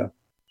later.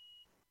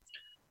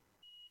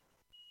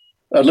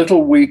 A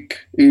little weak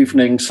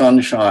evening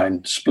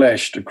sunshine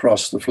splashed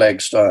across the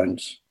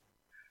flagstones.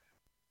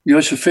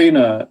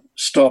 Josefina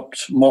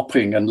stopped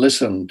mopping and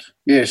listened.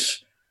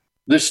 Yes,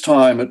 this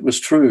time it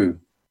was true.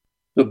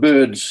 The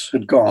birds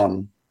had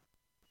gone.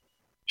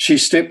 She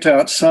stepped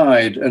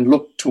outside and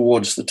looked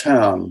towards the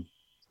town.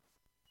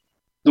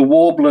 The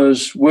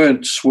warblers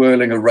weren't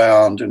swirling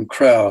around in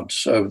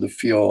crowds over the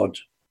fjord.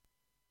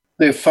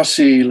 Their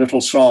fussy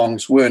little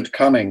songs weren't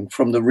coming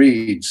from the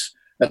reeds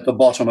at the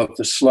bottom of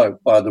the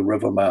slope by the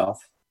river mouth.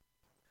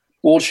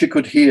 All she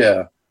could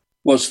hear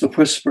was the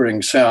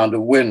whispering sound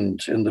of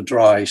wind in the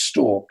dry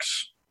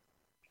stalks.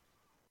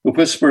 The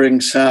whispering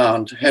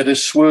sound had a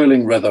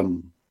swirling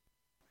rhythm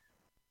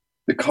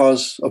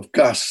because of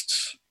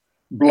gusts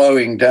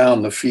blowing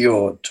down the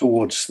fjord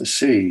towards the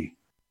sea.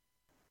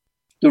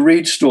 The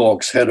reed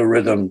stalks had a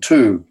rhythm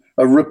too,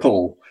 a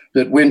ripple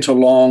that went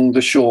along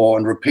the shore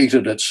and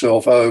repeated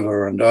itself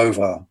over and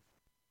over.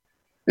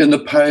 In the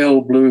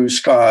pale blue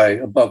sky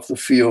above the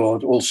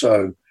fjord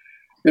also,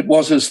 it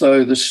was as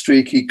though the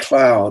streaky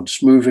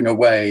clouds moving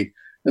away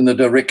in the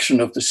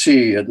direction of the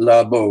sea at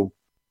Labo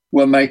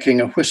were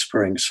making a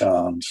whispering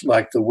sound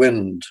like the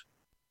wind.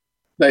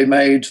 They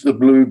made the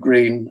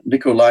blue-green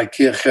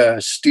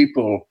Nikolaikirche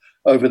steeple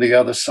over the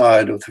other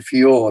side of the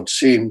fjord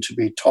seem to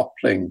be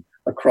toppling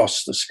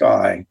across the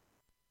sky.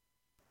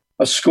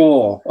 A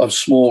score of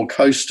small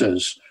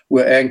coasters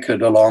were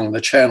anchored along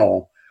the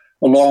channel,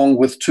 along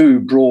with two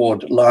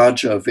broad,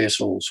 larger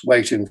vessels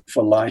waiting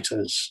for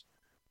lighters.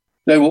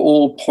 They were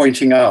all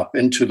pointing up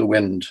into the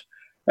wind,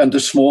 and the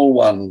small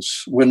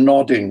ones were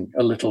nodding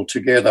a little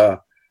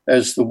together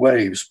as the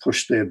waves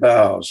pushed their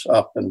bows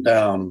up and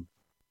down.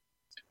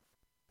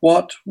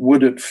 What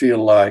would it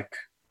feel like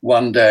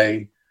one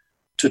day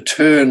to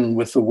turn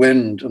with the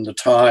wind and the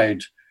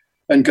tide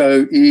and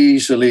go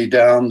easily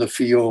down the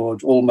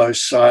fjord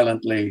almost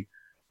silently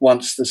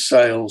once the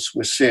sails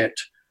were set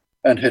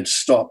and had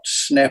stopped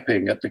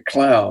snapping at the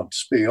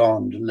clouds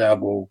beyond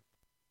Labo?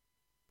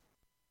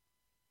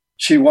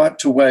 She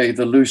wiped away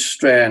the loose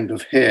strand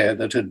of hair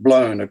that had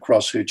blown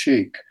across her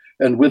cheek,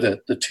 and with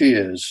it the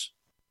tears.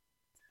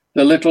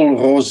 The little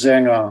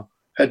Rosanger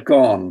had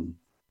gone.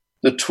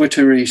 The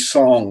twittery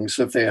songs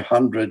of their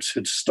hundreds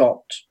had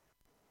stopped.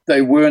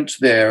 They weren't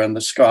there in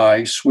the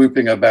sky,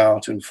 swooping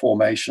about in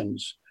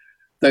formations.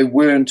 They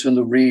weren't in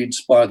the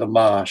reeds by the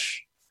marsh.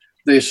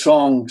 Their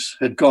songs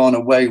had gone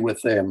away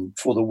with them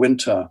for the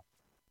winter.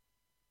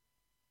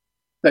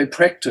 They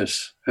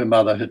practice, her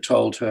mother had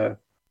told her.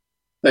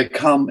 They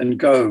come and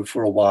go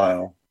for a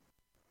while.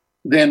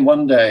 Then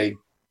one day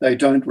they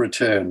don't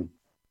return,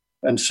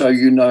 and so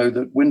you know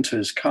that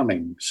winter's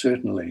coming,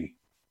 certainly.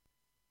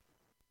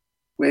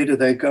 Where do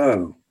they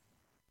go?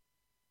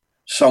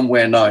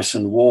 Somewhere nice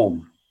and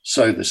warm,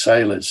 so the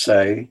sailors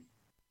say.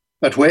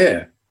 But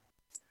where?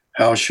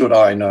 How should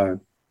I know?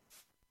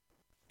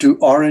 Do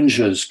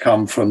oranges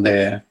come from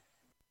there?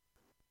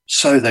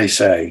 So they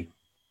say.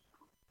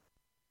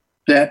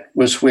 That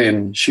was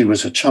when she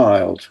was a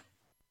child.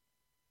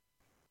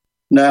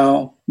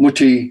 Now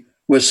Muti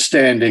was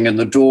standing in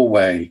the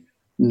doorway,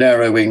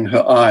 narrowing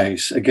her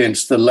eyes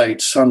against the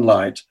late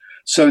sunlight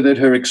so that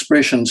her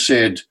expression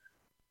said,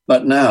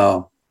 "But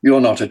now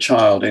you're not a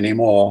child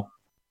anymore."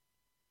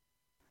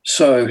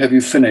 "So have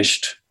you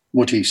finished?"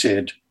 Mutti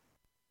said.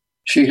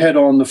 She had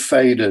on the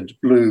faded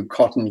blue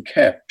cotton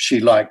cap she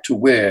liked to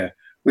wear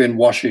when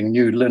washing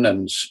new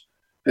linens.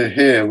 Her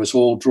hair was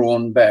all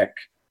drawn back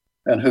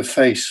and her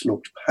face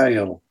looked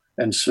pale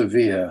and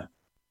severe.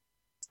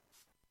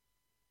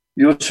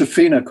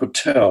 Josefina could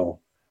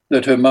tell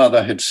that her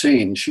mother had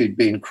seen she'd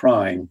been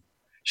crying.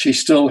 She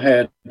still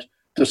had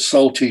the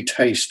salty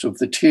taste of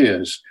the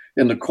tears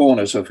in the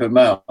corners of her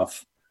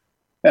mouth,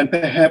 and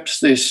perhaps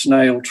their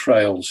snail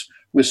trails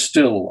were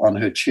still on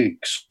her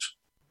cheeks.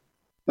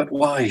 But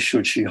why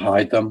should she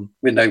hide them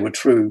when they were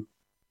true?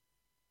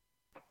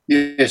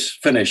 "Yes,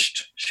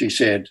 finished," she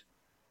said,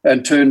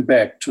 and turned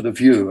back to the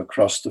view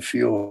across the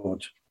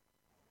fjord.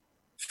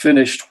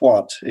 Finished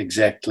what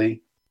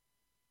exactly?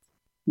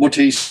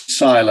 Mutti's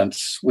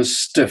silence was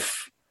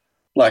stiff,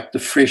 like the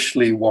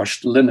freshly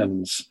washed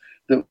linens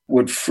that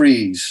would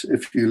freeze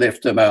if you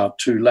left them out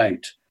too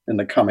late in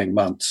the coming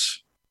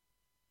months.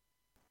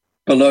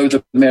 Below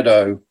the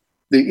meadow,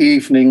 the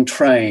evening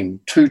train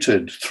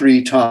tooted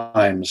 3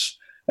 times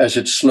as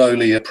it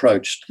slowly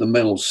approached the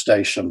mill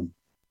station.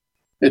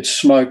 Its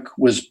smoke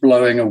was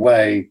blowing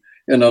away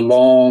in a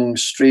long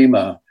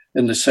streamer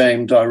in the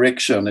same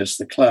direction as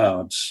the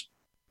clouds.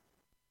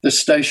 The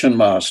station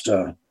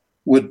master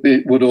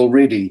would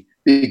already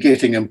be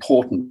getting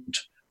important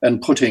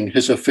and putting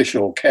his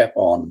official cap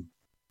on.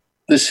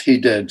 This he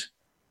did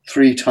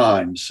 3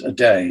 times a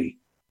day.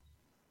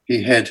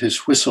 He had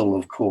his whistle,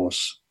 of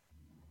course,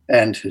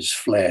 and his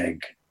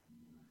flag.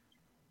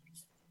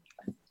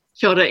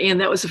 Kia ora, Ian.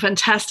 That was a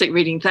fantastic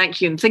reading.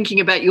 Thank you. And thinking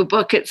about your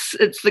book, it's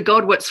the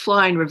Godwit's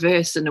fly in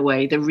reverse in a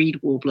way, the reed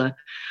warbler.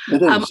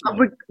 It is.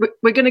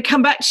 We're going to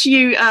come back to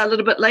you a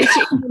little bit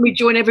later when we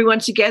join everyone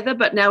together,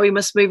 but now we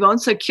must move on.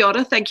 So kia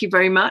ora, thank you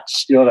very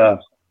much. Kia ora.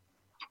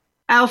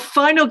 Our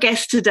final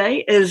guest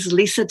today is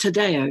Lisa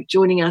Taddeo,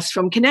 joining us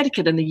from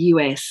Connecticut in the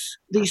US.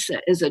 Lisa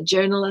is a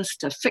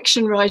journalist, a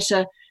fiction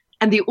writer,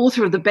 and the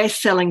author of the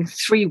best-selling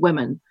 3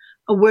 Women,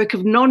 a work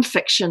of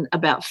non-fiction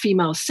about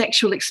female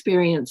sexual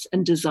experience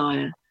and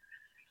desire.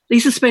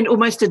 Lisa spent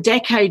almost a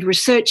decade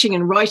researching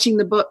and writing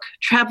the book,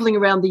 traveling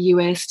around the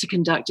US to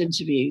conduct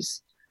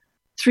interviews.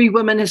 3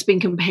 Women has been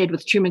compared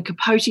with Truman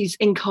Capote's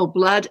In Cold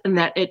Blood in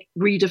that it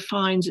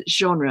redefines its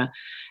genre.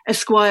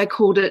 Esquire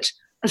called it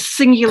a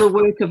singular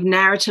work of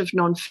narrative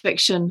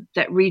non-fiction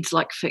that reads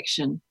like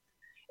fiction.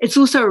 It's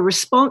also a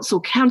response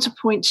or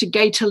counterpoint to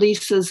Gay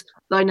Talese's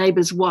Thy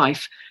Neighbour's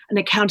Wife, an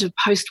account of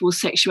post-war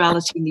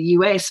sexuality in the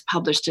US,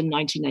 published in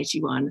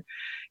 1981.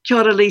 Kia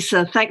ora,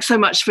 Lisa. Thanks so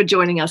much for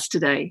joining us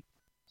today.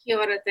 Kia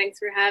ora, thanks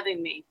for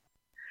having me.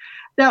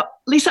 Now,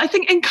 Lisa, I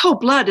think In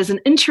Cold Blood is an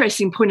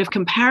interesting point of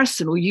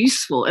comparison, or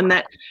useful, in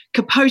that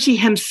Capote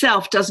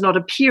himself does not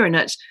appear in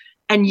it,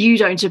 and you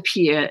don't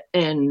appear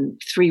in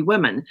 3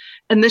 Women.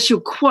 In this, you're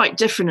quite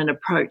different in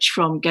approach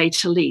from Gay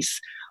Talese.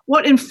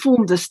 What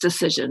informed this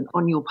decision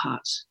on your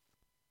part?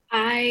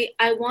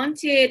 I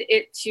wanted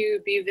it to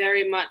be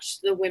very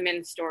much the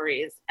women's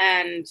stories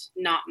and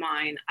not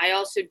mine. I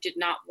also did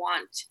not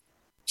want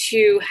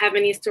to have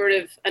any sort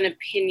of an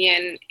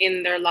opinion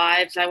in their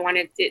lives. I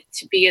wanted it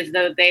to be as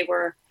though they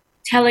were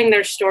telling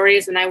their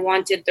stories, and I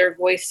wanted their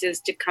voices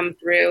to come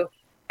through.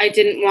 I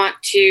didn't want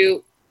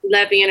to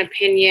levy an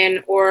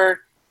opinion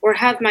or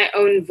have my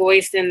own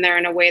voice in there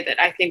in a way that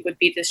I think would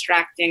be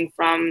distracting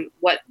from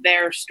what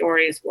their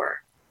stories were.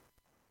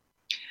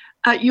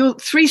 Your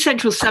 3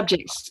 central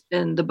subjects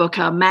in the book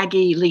are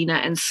Maggie, Lena,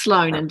 and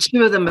Sloane, and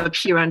 2 of them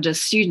appear under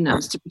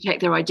pseudonyms to protect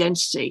their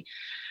identity.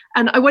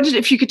 And I wondered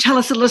if you could tell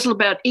us a little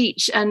about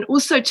each, and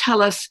also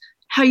tell us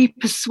how you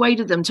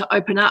persuaded them to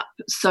open up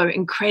so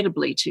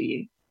incredibly to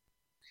you.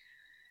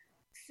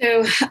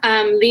 So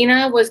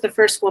Lena was the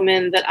first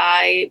woman that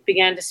I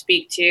began to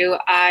speak to.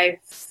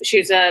 She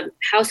was a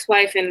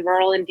housewife in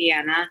rural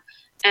Indiana,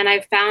 and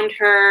I found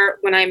her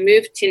when I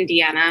moved to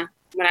Indiana.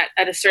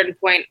 At a certain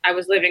point, I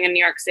was living in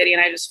New York City,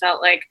 and I just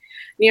felt like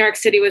New York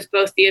City was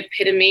both the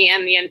epitome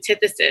and the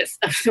antithesis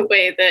of the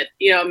way that,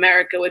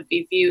 America would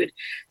be viewed.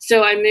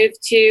 So I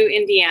moved to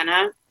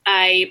Indiana.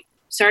 I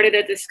started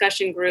a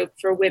discussion group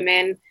for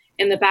women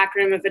in the back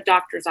room of a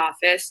doctor's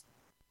office.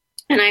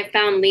 And I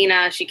found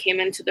Lena. She came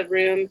into the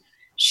room.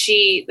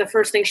 The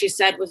first thing she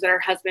said was that her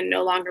husband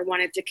no longer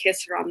wanted to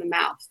kiss her on the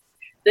mouth,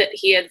 that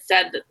he had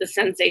said that the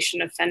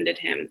sensation offended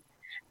him.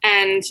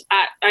 And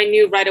I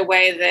knew right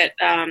away that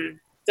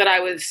I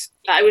was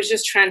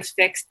just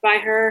transfixed by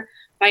her,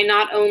 by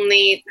not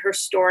only her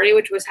story,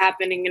 which was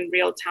happening in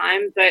real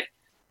time, but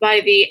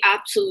by the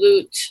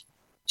absolute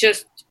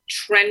just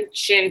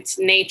trenchant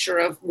nature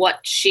of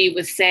what she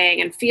was saying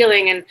and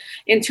feeling. And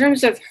in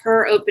terms of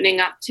her opening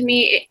up to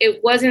me,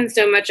 it wasn't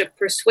so much a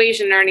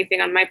persuasion or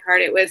anything on my part.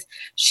 It was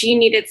she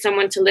needed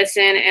someone to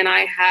listen, and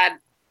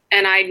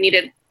she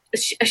needed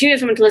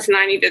someone to listen.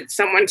 I needed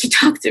someone to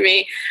talk to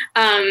me.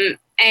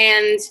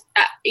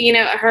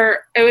 It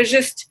was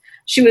just,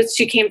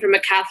 she came from a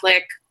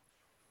Catholic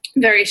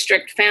very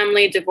strict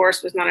family.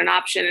 Divorce was not an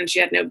option, and she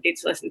had nobody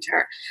to listen to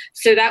her.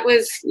 So that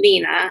was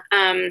Lena.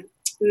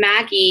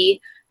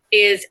 Maggie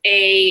is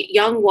a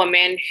young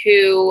woman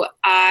who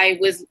I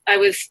was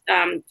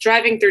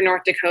driving through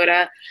North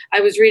Dakota. I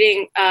was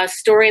reading a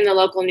story in the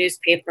local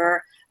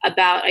newspaper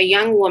about a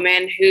young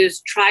woman whose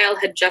trial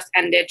had just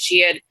ended. She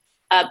had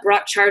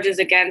brought charges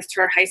against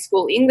her high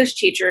school English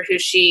teacher, who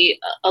she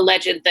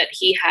alleged that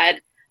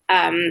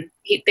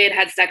they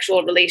had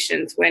sexual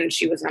relations when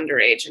she was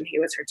underage and he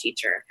was her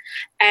teacher.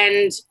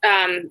 And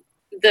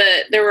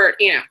there were,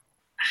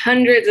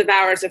 hundreds of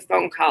hours of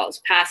phone calls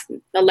past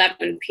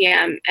 11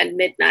 p.m. and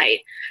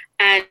midnight.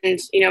 And,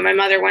 my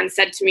mother once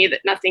said to me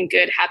that nothing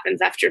good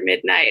happens after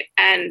midnight.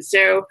 And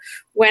so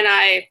when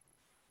I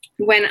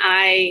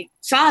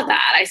saw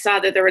that, I saw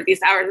that there were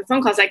these hours of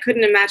phone calls. I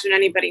couldn't imagine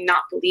anybody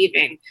not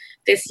believing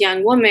this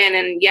young woman.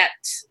 And yet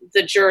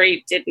the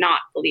jury did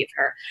not believe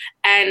her.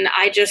 And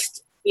I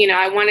just,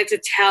 I wanted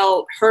to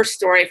tell her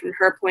story from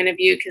her point of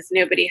view because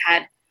nobody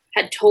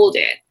had told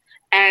it.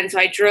 And so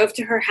I drove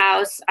to her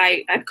house.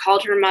 I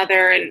called her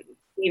mother, and,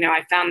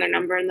 I found their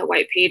number in the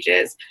white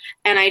pages,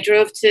 and I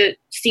drove to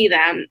see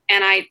them.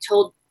 And I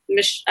told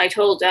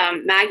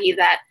Maggie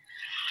that,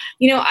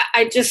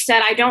 I just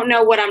said, I don't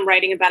know what I'm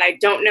writing about. I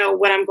don't know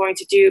what I'm going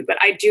to do, but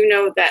I do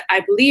know that I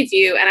believe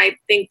you. And I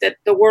think that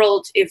the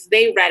world, if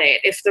they read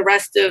it, if the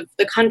rest of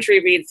the country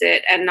reads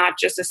it, and not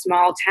just a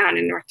small town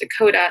in North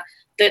Dakota,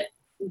 that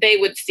they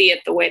would see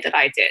it the way that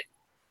I did.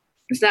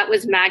 So that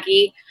was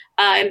Maggie.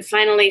 And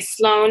finally,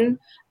 Sloan.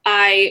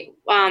 I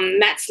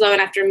met Sloan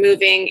after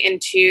moving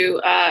into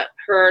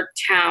her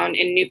town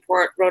in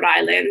Newport, Rhode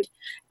Island.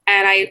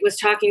 And I was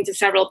talking to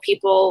several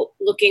people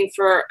looking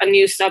for a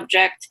new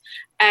subject.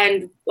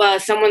 And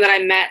someone that I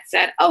met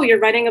said, "Oh, you're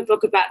writing a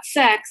book about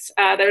sex.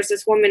 There's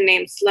this woman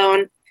named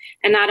Sloan.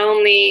 And not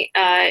only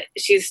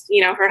she's,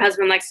 her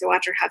husband likes to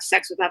watch her have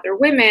sex with other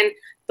women,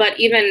 but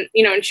even,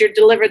 and she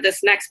delivered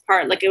this next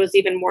part, like it was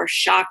even more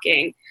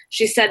shocking.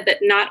 She said that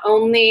not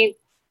only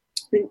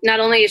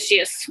is she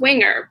a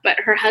swinger, but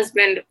her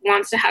husband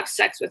wants to have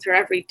sex with her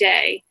every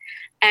day.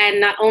 And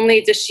not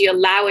only does she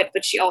allow it,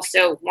 but she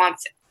also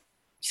wants it."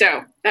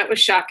 So that was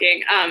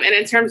shocking. And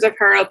in terms of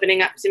her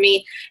opening up to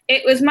me,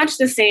 it was much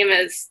the same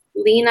as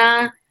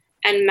Lena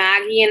and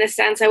Maggie in a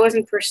sense. I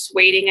wasn't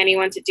persuading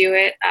anyone to do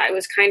it. I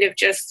was kind of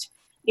just,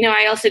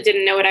 I also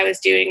didn't know what I was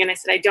doing. And I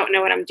said, I don't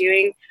know what I'm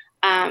doing.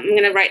 I'm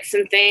going to write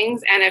some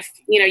things. And if,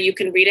 you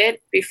can read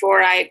it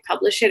before I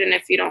publish it. And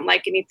if you don't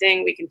like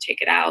anything, we can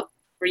take it out,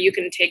 or you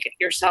can take it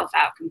yourself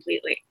out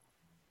completely.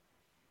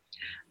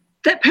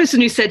 That person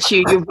who said to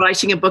you, you're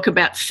writing a book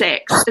about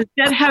sex, is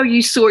that how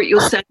you saw it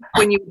yourself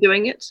when you were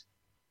doing it?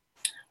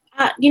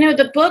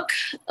 The book,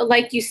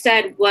 like you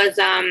said, was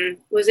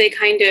a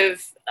kind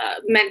of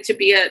meant to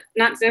be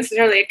not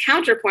necessarily a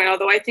counterpoint,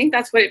 although I think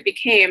that's what it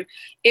became.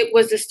 It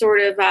was a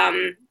sort of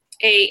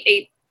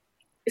a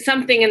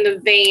something in the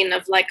vein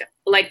of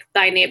like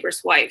Thy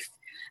Neighbor's Wife.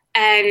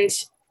 And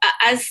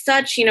as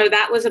such,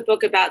 that was a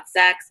book about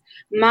sex.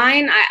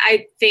 Mine,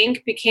 I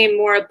think, became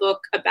more a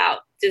book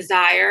about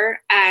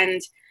desire.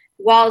 And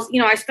while,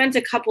 I spent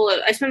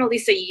at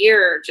least a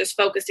year just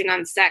focusing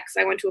on sex.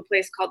 I went to a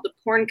place called the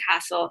Porn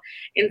Castle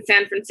in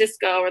San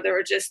Francisco, where there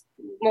were just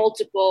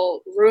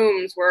multiple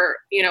rooms where,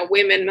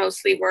 women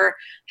mostly were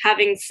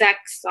having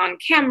sex on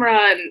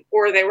camera,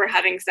 or they were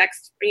having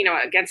sex,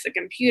 against a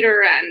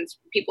computer, and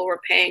people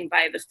were paying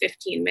by the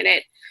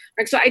 15-minute.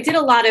 So I did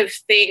a lot of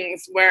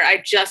things where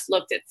I just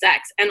looked at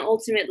sex, and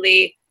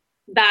ultimately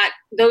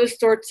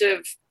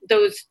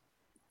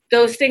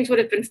those things would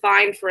have been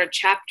fine for a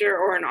chapter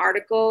or an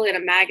article in a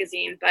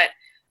magazine, but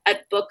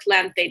at book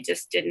length, they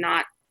just did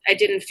not. I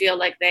didn't feel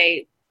like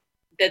they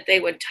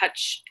would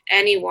touch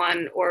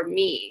anyone or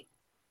me.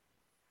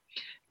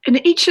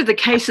 In each of the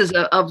cases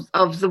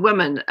of the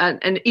women,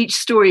 and each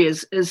story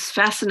is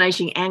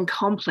fascinating and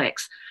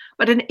complex,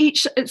 but in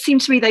each, it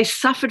seems to me they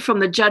suffered from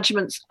the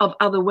judgments of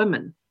other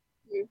women.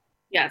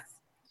 Yes.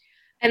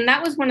 And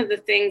that was one of the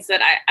things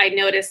that I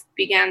noticed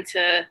began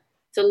to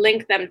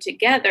link them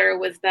together,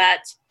 was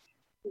that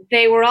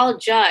they were all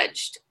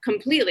judged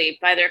completely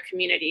by their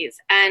communities.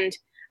 And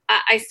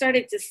I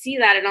started to see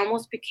that it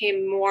almost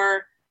became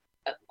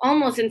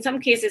almost in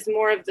some cases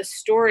more of the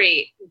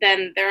story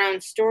than their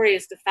own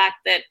stories. The fact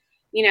that,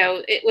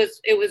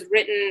 it was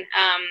written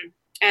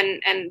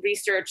and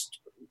researched,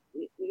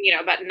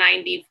 about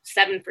 97%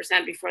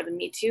 before the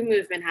Me Too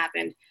movement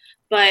happened.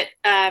 But,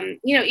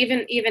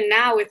 even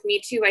now with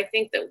Me Too, I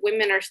think that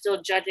women are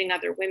still judging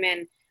other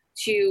women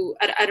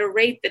at a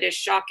rate that is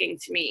shocking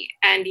to me.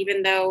 And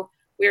even though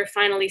we're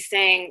finally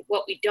saying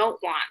what we don't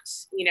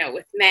want,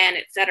 with men,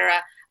 et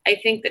cetera, I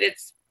think that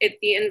it's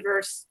the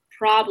inverse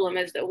problem,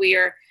 is that we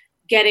are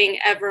getting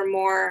ever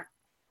more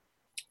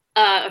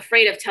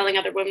afraid of telling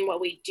other women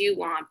what we do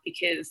want,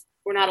 because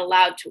we're not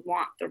allowed to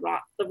want the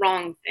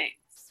wrong things.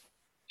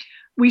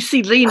 We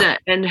see Lena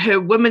and her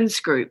women's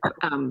group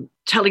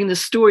telling the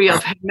story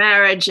of her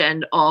marriage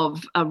and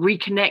of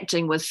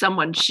reconnecting with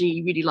someone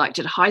she really liked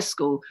at high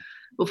school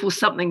before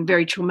something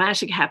very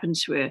traumatic happened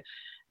to her.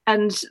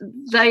 and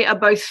they are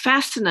both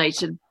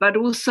fascinated, but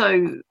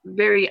also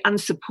very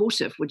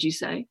unsupportive, would you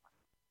say?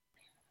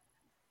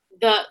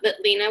 That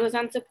Lena was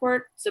on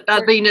support?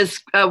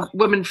 Lena's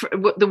women,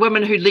 the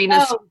women who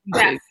Lena's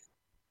yes.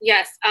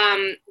 Yes,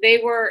 they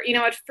were,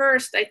 at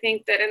first I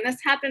think that, and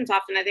this happens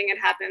often, I think it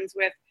happens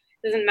with,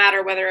 doesn't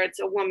matter whether it's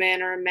a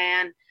woman or a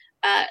man,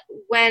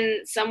 when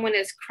someone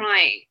is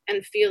crying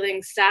and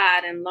feeling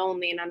sad and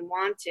lonely and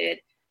unwanted,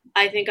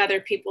 I think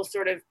other people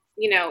sort of,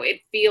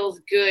 it feels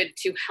good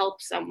to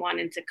help someone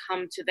and to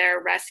come to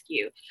their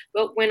rescue.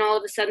 But when all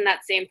of a sudden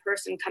that same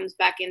person comes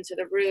back into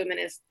the room and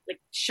is like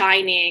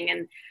shining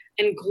and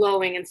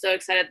glowing and so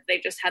excited that they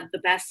just had the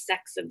best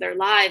sex of their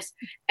lives.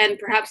 And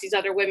perhaps these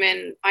other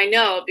women, I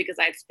know because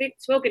I've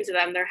spoken to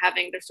them, they're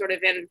sort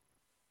of in,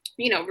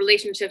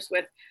 relationships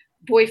with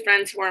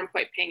boyfriends who aren't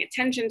quite paying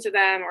attention to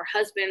them, or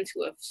husbands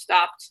who have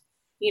stopped,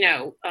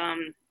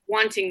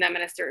 wanting them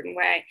in a certain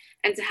way.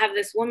 And to have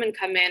this woman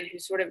come in who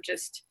sort of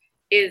just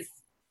is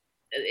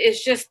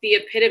just the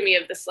epitome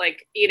of this,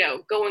 like,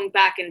 going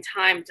back in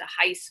time to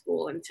high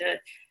school and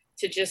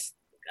to just,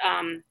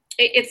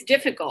 it's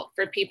difficult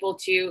for people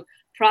to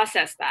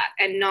process that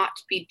and not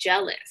be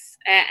jealous.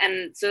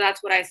 And so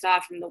that's what I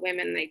saw from the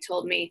women. They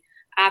told me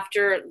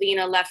after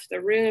Lena left the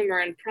room or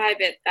in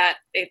private that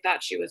they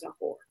thought she was a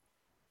whore.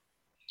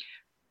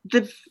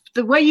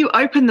 The way you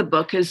open the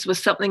book is with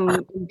something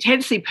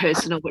intensely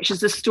personal, which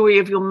is the story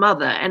of your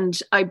mother. And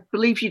I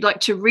believe you'd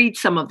like to read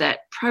some of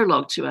that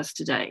prologue to us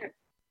today.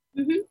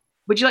 Mm-hmm.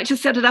 Would you like to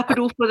set it up at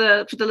all for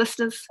the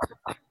listeners?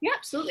 Yeah,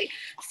 absolutely.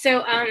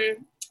 So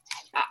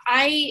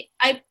I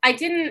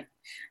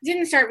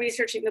didn't start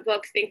researching the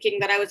book thinking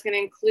that I was going to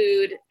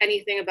include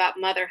anything about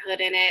motherhood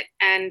in it.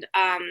 And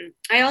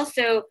I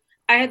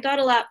had thought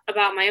a lot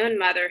about my own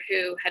mother,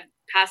 who had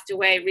passed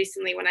away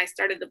recently when I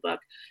started the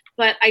book,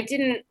 but I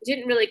didn't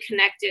really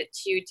connect it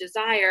to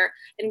desire.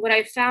 And what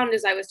I found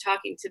as I was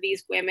talking to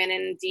these women,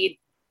 and indeed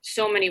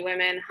so many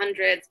women,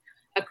 hundreds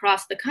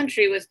across the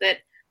country, was that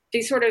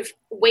the sort of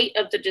weight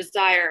of the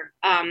desire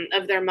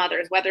of their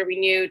mothers, whether we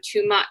knew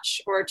too much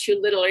or too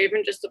little, or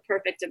even just the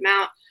perfect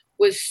amount,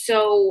 was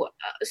so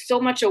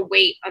much a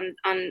weight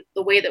on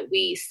the way that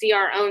we see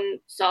our own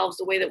selves,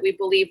 the way that we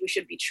believe we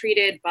should be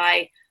treated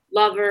by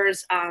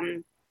lovers,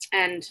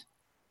 and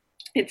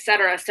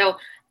etc. So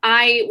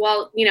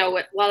while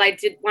I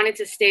wanted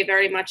to stay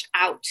very much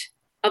out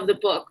of the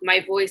book,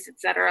 my voice,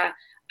 etc.,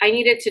 I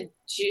needed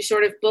to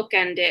sort of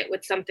bookend it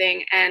with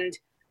something. And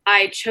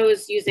I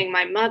chose using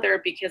my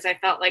mother because I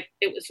felt like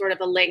it was sort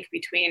of a link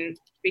between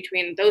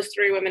those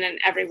three women and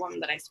every woman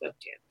that I spoke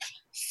to.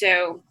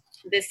 So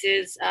this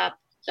is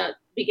the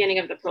beginning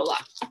of the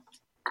prologue.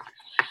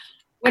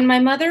 When my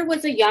mother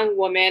was a young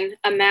woman,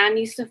 a man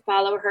used to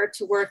follow her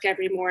to work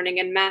every morning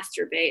and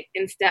masturbate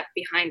in step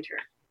behind her.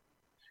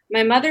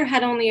 My mother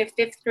had only a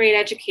 5th grade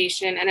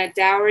education and a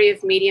dowry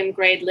of medium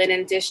grade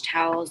linen dish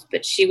towels,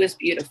 but she was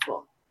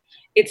beautiful.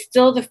 It's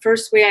still the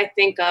first way I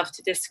think of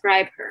to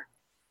describe her.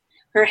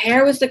 Her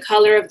hair was the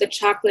color of the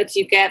chocolates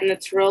you get in the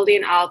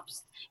Tyrolean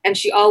Alps, and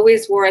she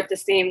always wore it the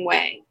same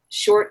way,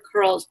 short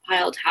curls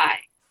piled high.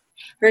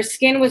 Her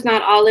skin was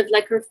not olive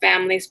like her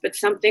family's, but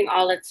something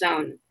all its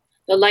own,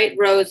 the light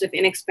rose of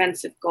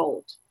inexpensive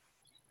gold.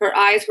 Her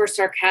eyes were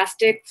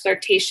sarcastic,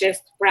 flirtatious,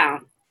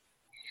 brown.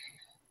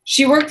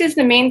 She worked as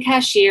the main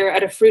cashier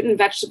at a fruit and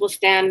vegetable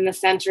stand in the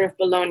center of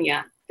Bologna.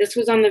 This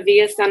was on the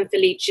Via San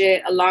Felice,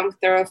 a long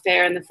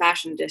thoroughfare in the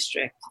fashion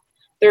district.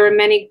 There were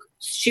many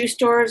shoe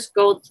stores,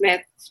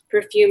 goldsmiths,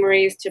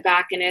 perfumeries,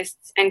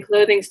 tobacconists, and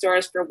clothing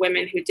stores for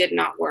women who did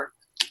not work.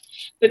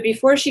 But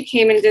before she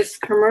came into this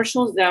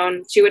commercial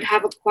zone, she would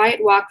have a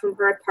quiet walk from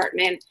her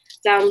apartment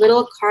down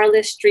little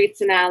carless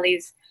streets and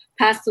alleys,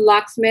 past the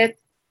locksmith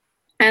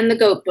and the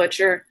goat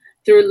butcher,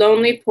 through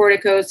lonely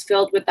porticos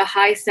filled with the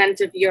high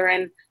scent of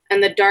urine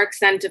and the dark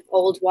scent of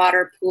old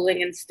water pooling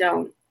in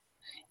stone.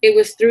 It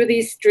was through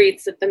these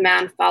streets that the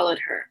man followed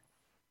her.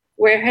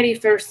 Where had he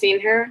first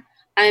seen her?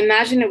 I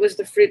imagine it was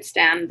the fruit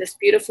stand, this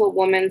beautiful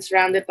woman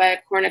surrounded by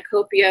a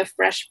cornucopia of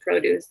fresh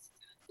produce,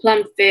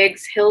 plump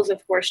figs, hills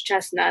of horse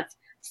chestnuts,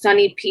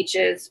 sunny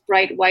peaches,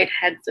 bright white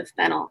heads of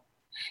fennel.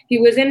 He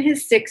was in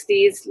his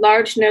 60s,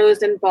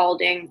 large-nosed and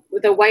balding,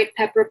 with a white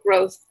pepper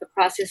growth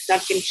across his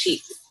sunken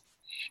cheeks.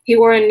 He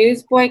wore a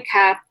newsboy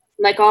cap,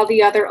 like all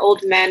the other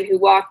old men who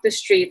walked the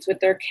streets with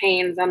their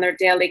canes on their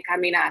daily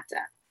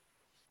caminata.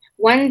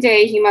 One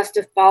day he must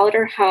have followed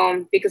her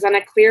home because on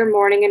a clear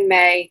morning in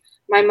May,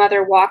 my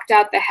mother walked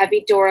out the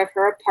heavy door of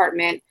her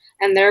apartment,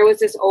 and there was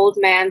this old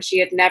man she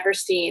had never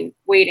seen,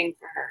 waiting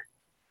for her.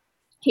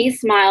 He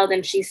smiled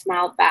and she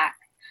smiled back.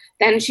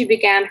 Then she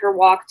began her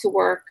walk to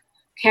work,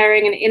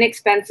 carrying an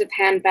inexpensive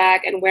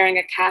handbag and wearing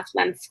a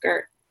calf-length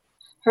skirt.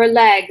 Her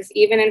legs,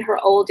 even in her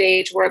old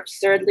age, were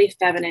absurdly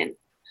feminine.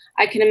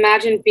 I can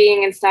imagine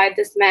being inside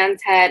this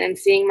man's head and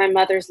seeing my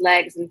mother's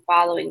legs and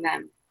following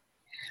them.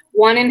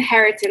 One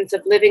inheritance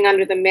of living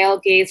under the male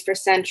gaze for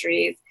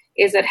centuries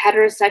is that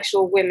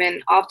heterosexual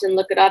women often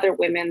look at other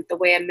women the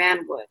way a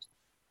man would.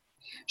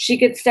 She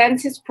could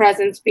sense his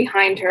presence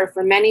behind her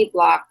for many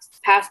blocks,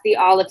 past the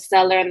olive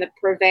cellar and the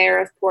purveyor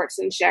of ports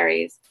and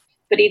sherries,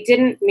 but he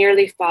didn't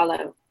merely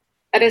follow.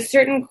 At a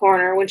certain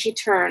corner, when she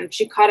turned,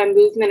 she caught a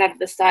movement out of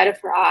the side of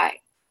her eye.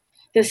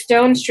 The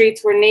stone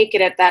streets were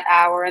naked at that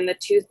hour in the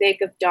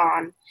toothache of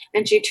dawn,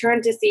 and she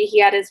turned to see he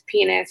had his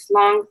penis,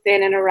 long,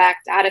 thin, and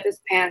erect, out of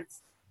his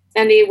pants,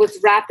 and he was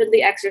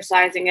rapidly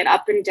exercising it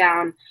up and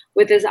down,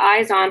 with his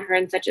eyes on her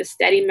in such a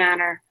steady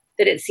manner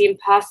that it seemed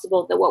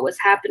possible that what was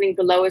happening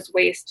below his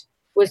waist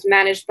was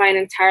managed by an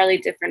entirely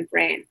different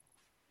brain.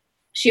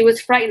 She was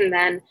frightened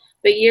then,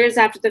 but years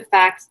after the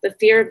fact, the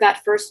fear of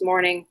that first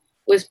morning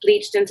was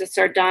bleached into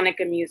sardonic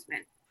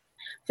amusement.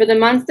 For the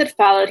months that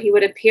followed, he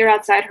would appear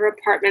outside her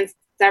apartment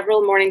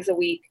several mornings a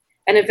week,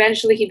 and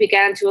eventually he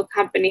began to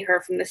accompany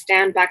her from the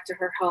stand back to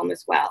her home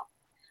as well.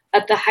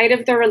 At the height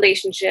of their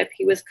relationship,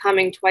 he was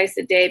coming twice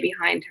a day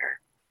behind her.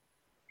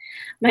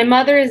 My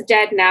mother is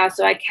dead now,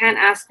 so I can't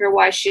ask her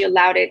why she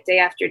allowed it day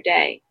after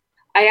day.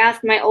 I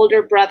asked my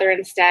older brother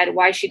instead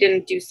why she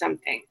didn't do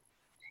something.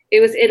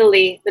 It was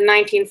Italy, the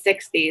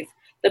 1960s.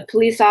 The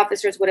police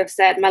officers would have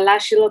said, "Ma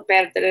lascialo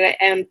perdere,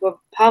 è un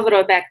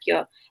povero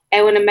vecchio, è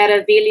una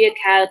meraviglia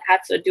che ha il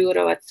cazzo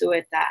duro a sua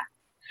età."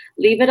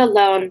 Leave it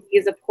alone,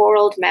 he's a poor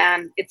old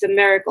man. It's a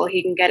miracle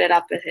he can get it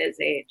up at his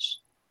age.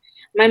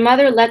 My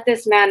mother let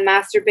this man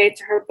masturbate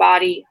to her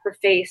body, her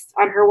face,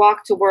 on her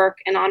walk to work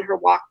and on her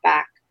walk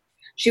back.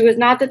 She was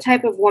not the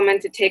type of woman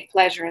to take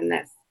pleasure in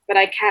this, but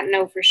I can't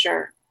know for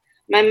sure.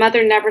 My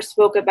mother never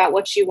spoke about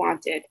what she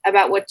wanted,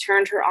 about what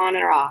turned her on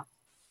or off.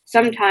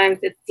 Sometimes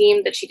it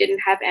seemed that she didn't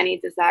have any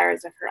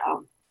desires of her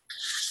own.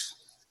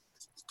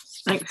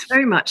 Thanks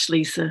very much,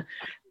 Lisa.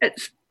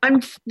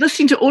 I'm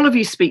listening to all of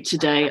you speak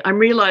today. I'm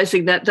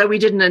realizing that though we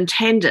didn't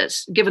intend it,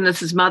 given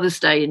this is Mother's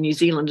Day in New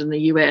Zealand and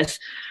the US,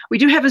 we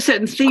do have a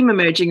certain theme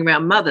emerging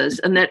around mothers,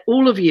 and that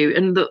all of you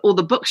in all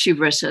the books you've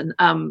written,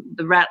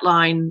 The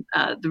Ratline,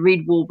 The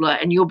Reed Warbler,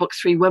 and your book,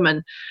 Three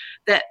Women,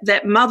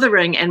 that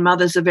mothering and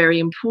mothers are very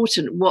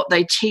important. What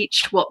they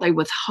teach, what they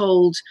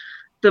withhold,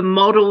 the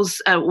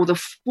models or the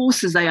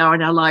forces they are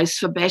in our lives,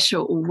 for better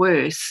or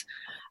worse.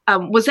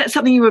 Was that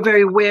something you were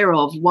very aware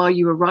of while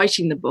you were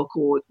writing the book,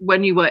 or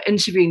when you were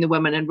interviewing the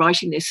women and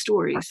writing their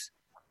stories?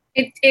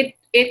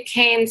 It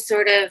came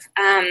sort of,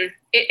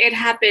 it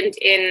happened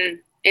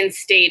in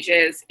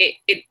stages.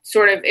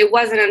 It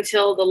wasn't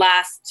until the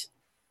last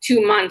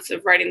 2 months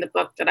of writing the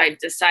book that I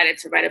decided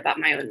to write about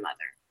my own mother.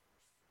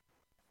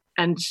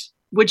 And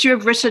would you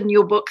have written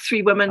your book,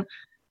 Three Women,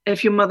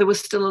 if your mother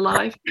was still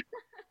alive?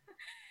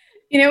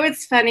 You know,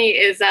 what's funny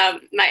is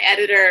my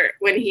editor,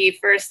 when he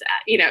first,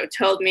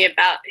 told me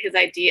about his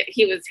idea,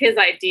 his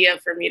idea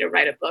for me to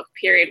write a book,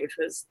 period, which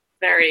was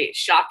very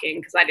shocking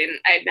because I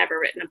had never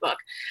written a book.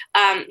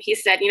 He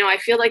said, I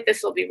feel like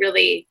this will be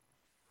really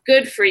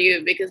good for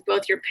you because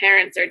both your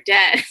parents are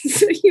dead,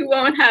 so you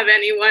won't have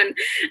anyone,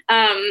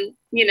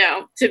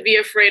 to be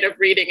afraid of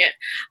reading it.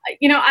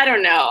 I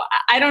don't know.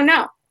 I don't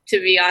know,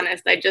 to be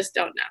honest. I just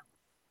don't know.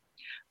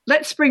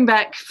 Let's bring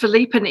back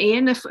Philippe and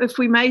Ian, if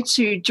we may,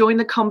 to join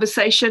the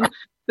conversation,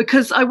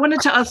 because I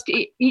wanted to ask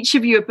each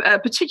of you a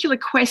particular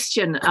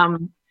question.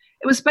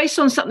 It was based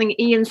on something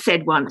Ian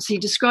said once. He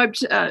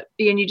described,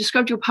 Ian, you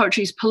described your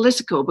poetry as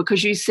political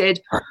because you said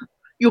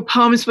your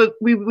poems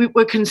we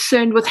were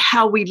concerned with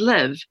how we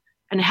live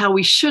and how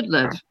we should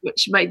live,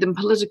 which made them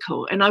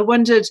political. And I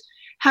wondered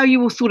how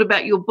you all thought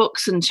about your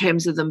books in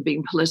terms of them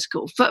being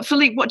political.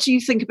 Philippe, what do you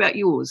think about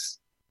yours?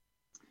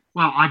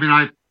 Well,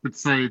 I would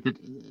say that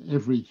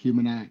every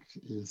human act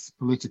is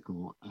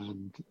political,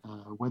 and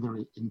whether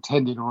it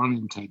intended or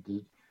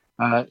unintended,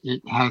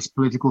 it has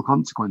political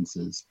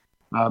consequences.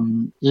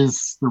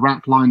 Is the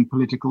Ratline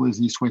political? Is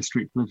East West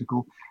Street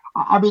political?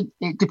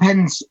 It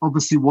depends,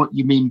 obviously, what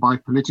you mean by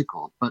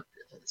political, but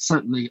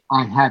certainly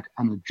I had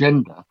an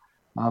agenda.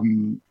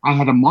 I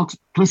had a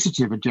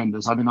multiplicity of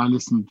agendas. I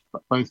listened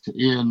both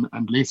to Ian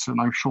and Lisa,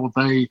 and I'm sure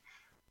they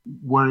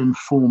were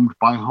informed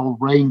by a whole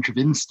range of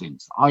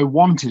instincts. I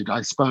wanted,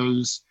 I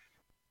suppose,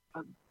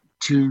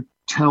 to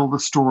tell the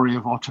story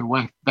of Otto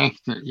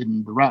Wächter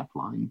in The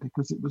Ratline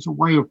because it was a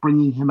way of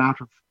bringing him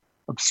out of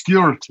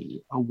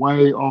obscurity, a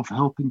way of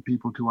helping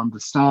people to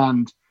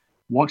understand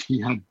what he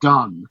had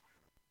done.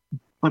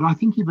 But I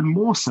think even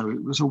more so,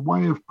 it was a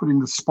way of putting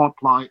the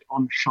spotlight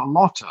on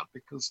Charlotta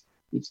because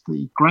it's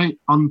the great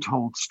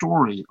untold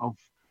story of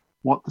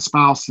what the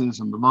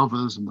spouses and the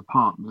lovers and the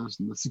partners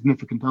and the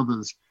significant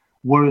others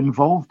were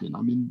involved in.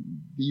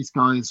 These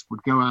guys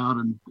would go out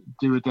and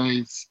do a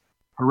day's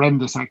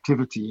horrendous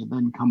activity and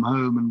then come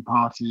home and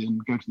party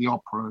and go to the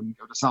opera and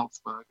go to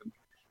Salzburg and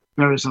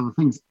various other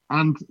things.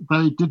 And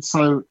they did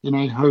so in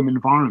a home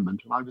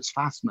environment, and I was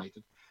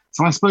fascinated.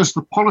 So I suppose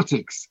the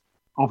politics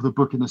of the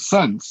book, in a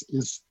sense,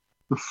 is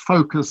the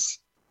focus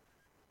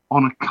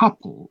on a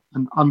couple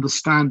and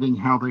understanding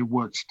how they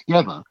worked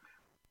together.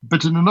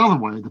 But in another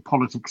way, the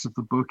politics of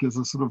the book is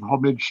a sort of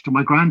homage to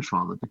my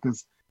grandfather,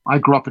 because I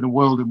grew up in a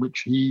world in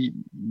which he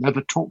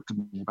never talked to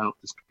me about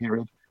this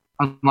period.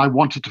 And I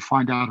wanted to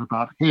find out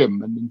about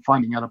him. And in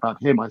finding out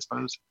about him, I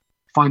suppose,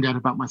 find out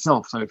about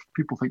myself. So if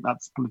people think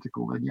that's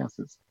political, then yes,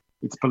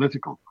 it's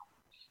political.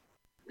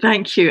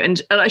 Thank you.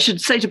 And I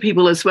should say to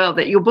people as well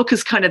that your book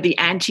is kind of the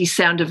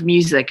anti-Sound of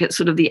Music. It's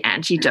sort of the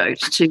antidote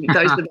to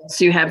those of us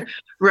who have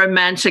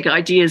romantic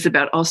ideas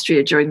about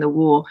Austria during the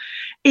war.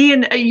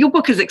 Ian, your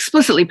book is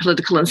explicitly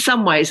political in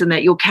some ways, in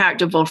that your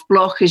character Wolf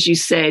Bloch, as you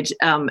said,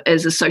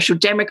 is a social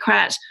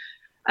democrat,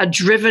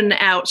 driven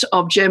out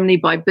of Germany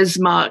by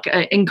Bismarck,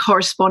 in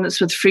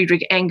correspondence with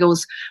Friedrich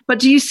Engels. But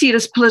do you see it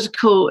as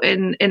political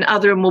in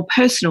other and more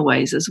personal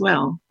ways as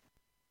well?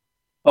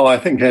 Oh, I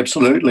think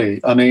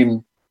absolutely. I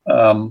mean,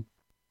 one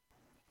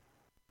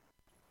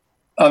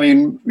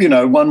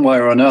way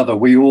or another,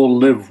 we all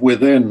live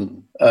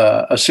within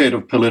a set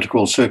of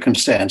political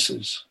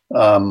circumstances,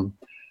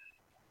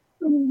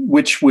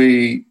 which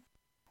we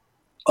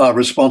are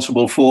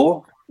responsible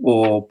for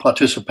or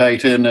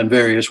participate in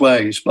various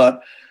ways.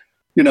 But,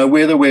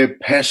 whether we're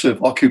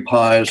passive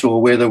occupiers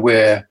or whether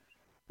we're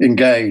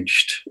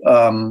engaged,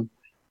 in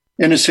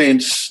a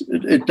sense,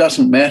 it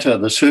doesn't matter.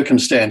 The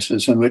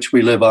circumstances in which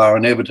we live are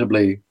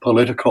inevitably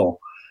political.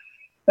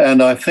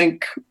 And I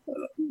think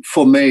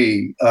for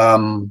me,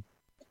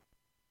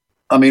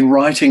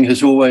 writing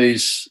has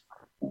always,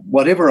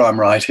 whatever I'm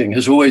writing,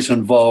 has always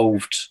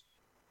involved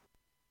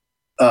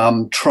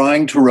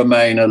trying to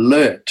remain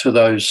alert to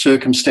those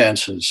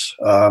circumstances.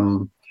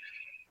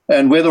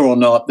 And whether or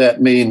not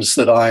that means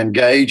that I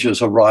engage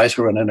as a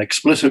writer in an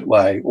explicit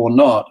way or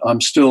not,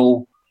 I'm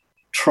still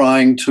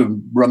trying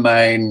to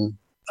remain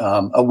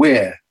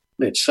aware,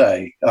 let's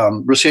say,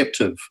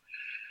 receptive.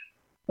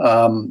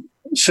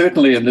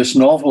 Certainly in this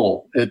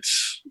novel,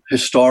 its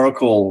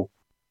historical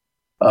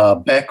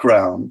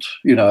background,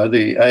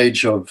 the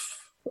age of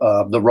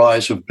the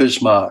rise of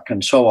Bismarck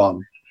and so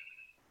on,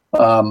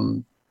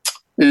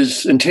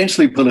 is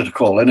intensely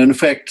political. And in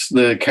fact,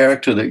 the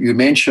character that you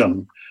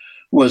mentioned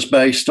was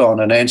based on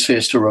an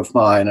ancestor of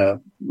mine,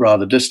 a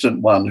rather distant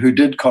one, who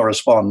did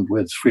correspond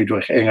with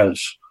Friedrich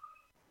Engels,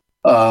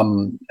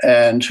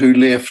 and who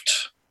left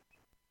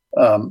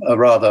a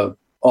rather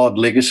odd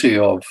legacy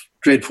of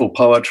dreadful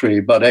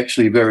poetry, but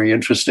actually very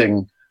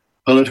interesting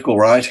political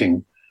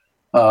writing.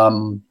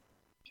 And,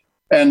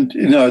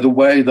 the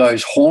way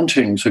those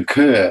hauntings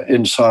occur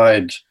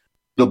inside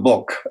the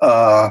book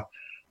are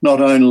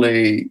not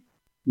only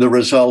the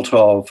result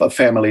of a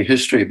family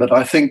history, but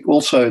I think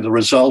also the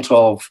result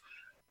of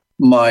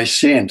my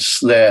sense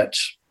that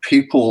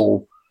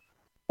people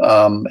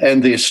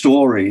and their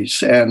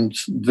stories and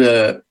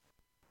the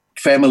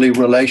family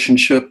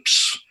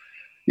relationships,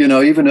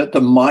 even at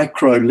the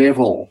micro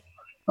level,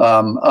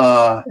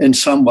 are in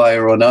some way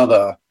or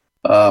another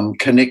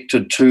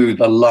connected to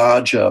the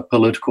larger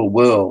political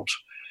world,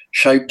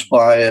 shaped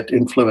by it,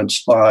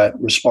 influenced by it,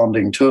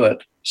 responding to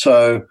it.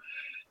 So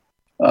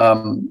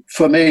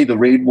for me, the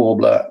reed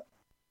warbler,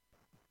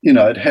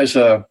 it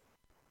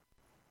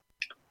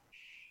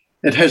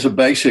has a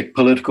basic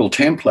political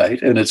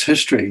template in its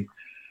history,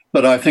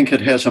 but I think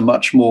it has a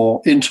much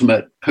more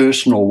intimate,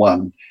 personal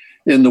one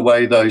in the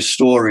way those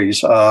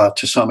stories are,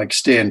 to some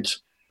extent,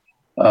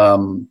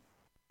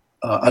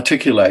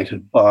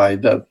 articulated by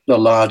the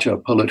larger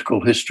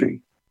political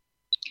history.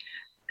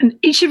 And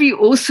each of you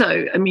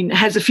also,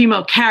 has a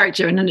female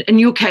character, and in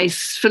your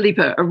case,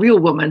 Philippa, a real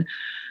woman,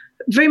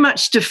 very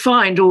much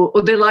defined,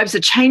 or their lives are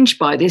changed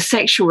by their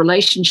sexual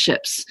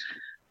relationships.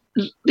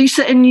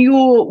 Lisa, in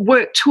your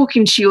work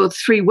talking to your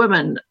three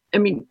women,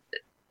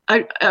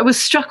 I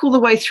was struck all the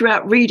way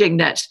throughout reading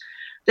that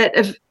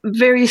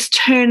various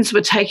turns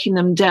were taking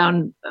them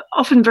down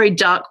often very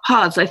dark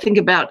paths. I think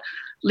about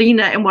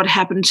Lena and what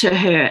happened to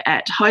her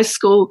at high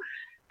school,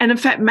 and in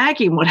fact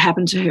Maggie and what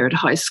happened to her at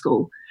high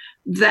school.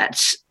 That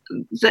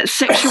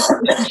sexual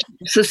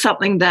relationships is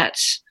something that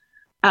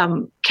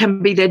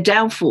can be their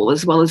downfall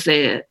as well as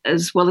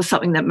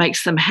something that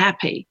makes them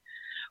happy.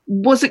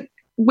 Was it,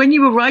 when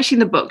you were writing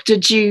the book,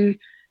 did you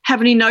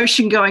have any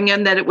notion going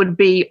in that it would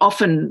be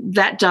often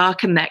that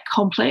dark and that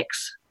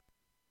complex?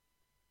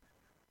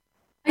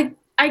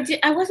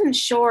 I wasn't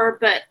sure,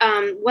 but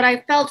what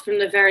I felt from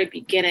the very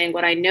beginning,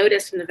 what I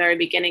noticed from the very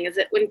beginning, is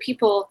that when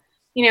people,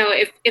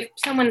 if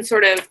someone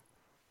sort of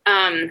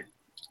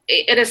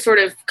at a sort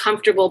of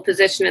comfortable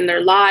position in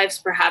their lives,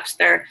 perhaps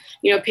they're,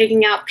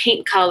 picking out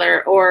paint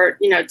color or,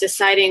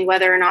 deciding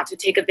whether or not to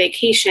take a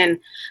vacation,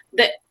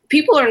 that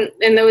people are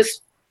in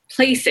those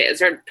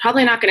places are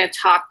probably not going to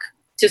talk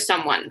to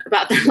someone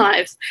about their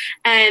lives.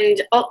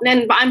 And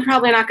I'm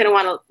probably not going to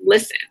want to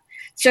listen.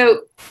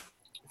 So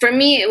for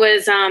me, it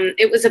was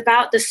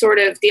about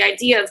the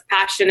idea of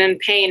passion and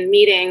pain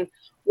meeting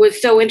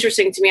was so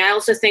interesting to me. I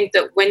also think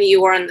that when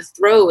you are in the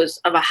throes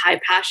of a high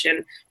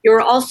passion,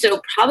 you're also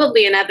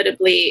probably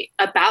inevitably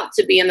about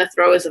to be in the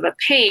throes of a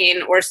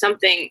pain or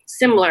something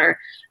similar.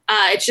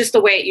 It's just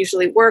the way it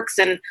usually works.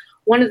 And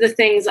one of the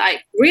things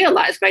I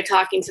realized by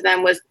talking to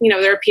them was,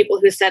 there are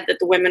people who said that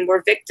the women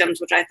were victims,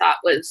 which I thought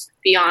was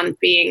beyond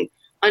being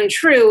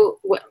untrue,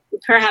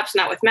 perhaps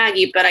not with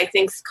Maggie, but I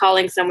think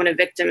calling someone a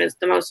victim is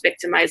the most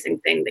victimizing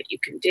thing that you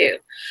can do.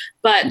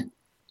 But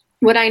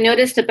what I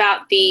noticed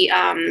about the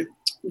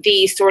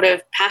the sort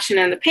of passion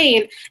and the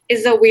pain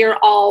is that we are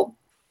all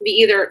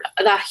either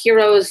the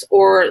heroes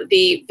or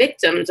the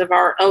victims of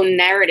our own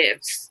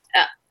narratives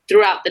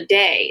throughout the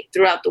day,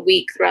 throughout the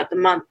week, throughout the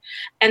month.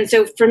 And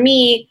so for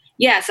me,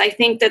 yes, I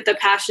think that the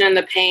passion and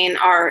the pain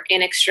are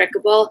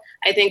inextricable.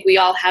 I think we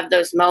all have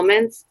those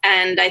moments.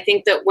 And I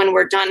think that when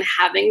we're done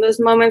having those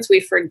moments, we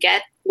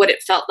forget what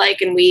it felt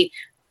like, and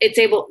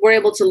we're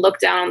able to look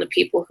down on the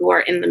people who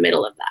are in the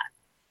middle of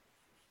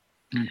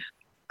that.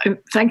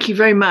 Thank you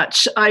very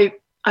much. I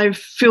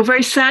feel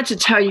very sad to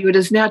tell you it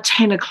is now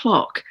 10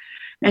 o'clock.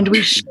 And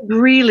we should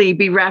really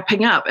be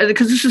wrapping up,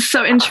 because this is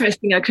so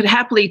interesting. I could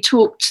happily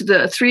talk to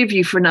the three of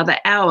you for another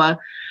hour,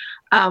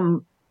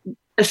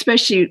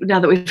 especially now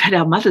that we've had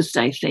our Mother's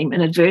Day theme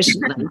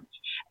inadvertently.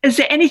 Is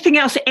there anything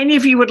else any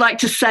of you would like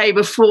to say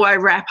before I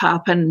wrap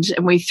up and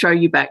we throw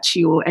you back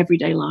to your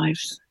everyday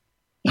lives?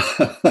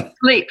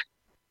 Philippe,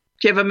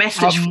 do you have a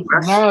message for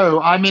us? No,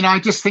 I mean, I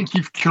just think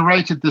you've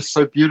curated this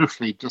so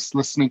beautifully, just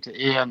listening to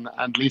Ian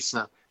and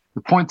Lisa.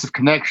 The points of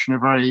connection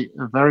are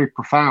very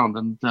profound.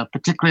 And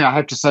particularly, I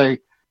have to say,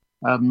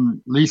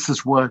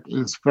 Lisa's work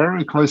is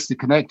very closely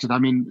connected. I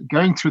mean,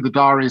 going through the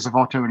diaries of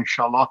Otto and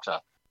Charlotta,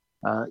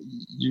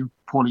 you've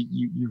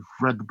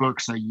read the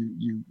book, so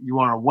you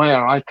are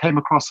aware. I came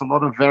across a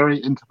lot of very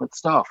intimate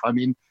stuff. I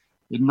mean,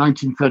 in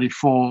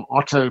 1934,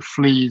 Otto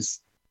flees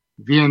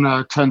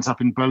Vienna, turns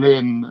up in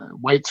Berlin,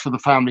 waits for the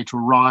family to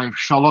arrive.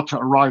 Charlotta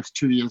arrives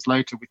 2 years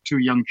later with 2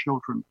 young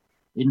children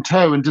in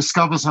tow and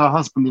discovers her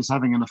husband is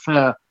having an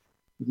affair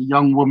with a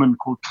young woman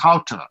called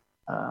Traute.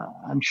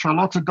 And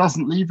Charlotta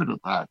doesn't leave it at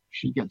that.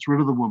 She gets rid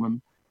of the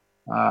woman.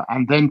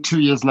 And then 2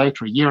 years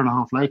later, a year and a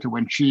half later,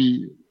 when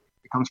she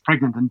becomes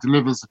pregnant and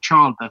delivers a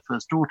child, their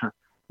first daughter,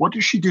 what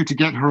does she do to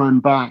get her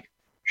own back?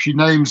 She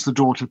names the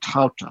daughter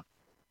Traute.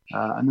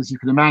 And as you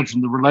can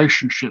imagine, the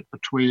relationship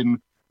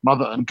between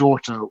mother and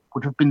daughter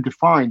would have been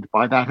defined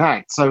by that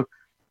act. So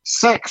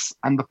sex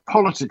and the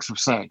politics of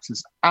sex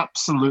is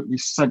absolutely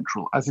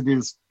central, as it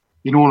is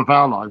in all of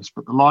our lives,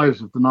 but the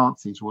lives of the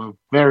Nazis were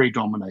very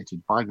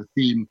dominated by the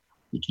theme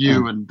that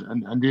you and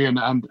Ian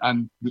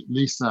and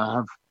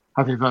Lisa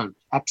have evoked.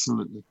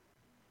 Absolutely.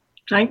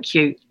 Thank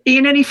you.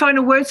 Ian, any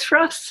final words for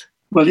us?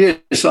 Well,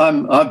 yes,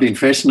 I've been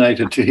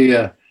fascinated to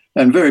hear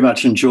and very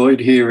much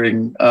enjoyed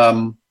hearing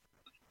a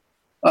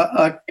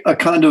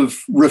kind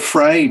of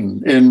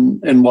refrain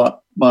in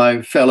what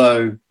my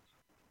fellow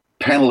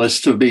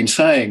panelists have been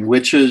saying,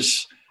 which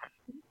is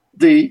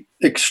the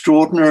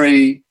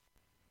extraordinary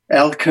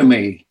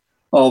alchemy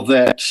of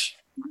that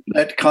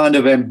kind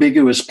of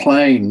ambiguous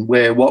plane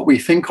where what we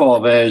think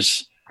of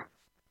as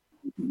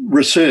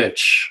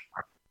research,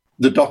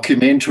 the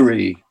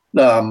documentary,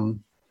 the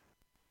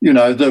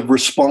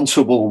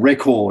responsible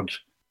record,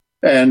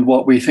 and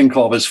what we think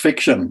of as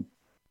fiction,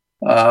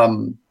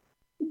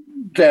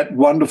 that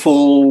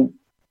wonderful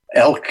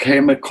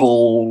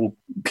alchemical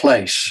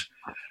place.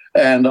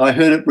 And I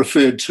heard it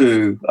referred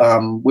to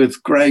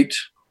with great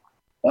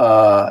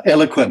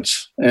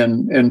eloquence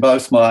in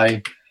both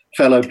my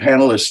fellow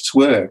panelists'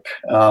 work.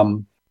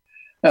 And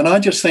I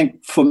just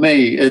think, for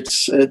me,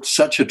 it's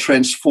such a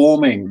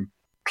transforming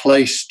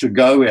place to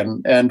go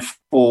in, and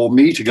for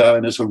me to go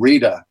in as a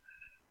reader,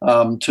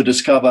 to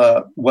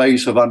discover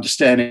ways of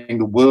understanding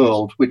the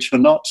world which are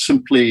not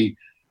simply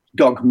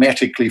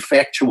dogmatically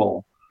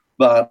factual,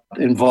 but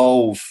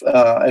involve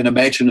an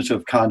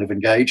imaginative kind of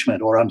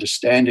engagement or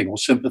understanding or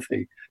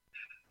sympathy.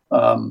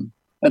 And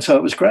so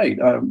it was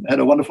great. I had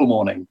a wonderful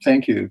morning.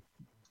 Thank you.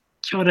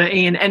 Kia ora,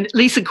 Ian. And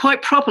Lisa,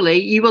 quite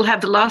properly, you will have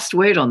the last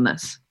word on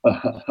this.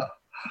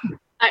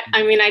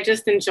 I mean, I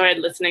just enjoyed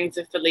listening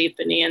to Philippe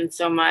and Ian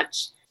so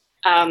much,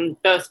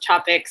 both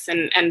topics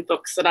and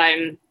books that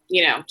I'm,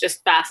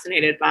 just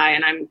fascinated by,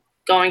 and I'm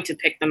going to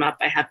pick them up.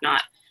 I have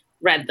not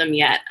read them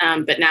yet,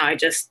 but now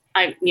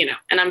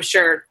and I'm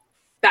sure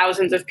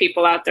thousands of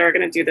people out there are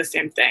going to do the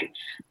same thing.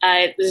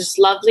 It was just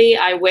lovely.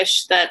 I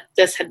wish that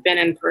this had been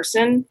in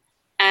person.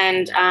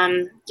 And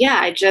I'm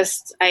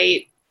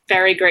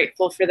very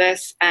grateful for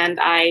this. And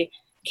I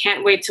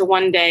can't wait to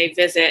one day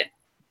visit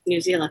New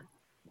Zealand.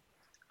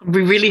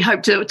 We really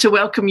hope to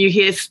welcome you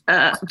here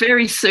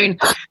very soon.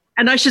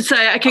 And I should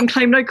say I can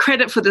claim no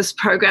credit for this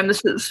program.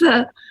 This is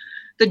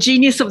the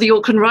genius of the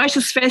Auckland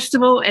Writers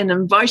Festival, and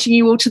inviting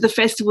you all to the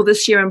festival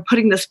this year and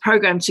putting this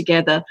program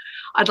together.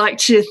 I'd like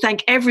to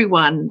thank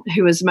everyone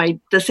who has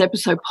made this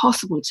episode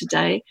possible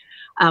today,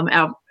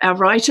 our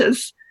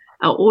writers,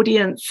 our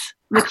audience,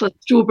 Nicholas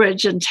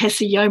Strawbridge and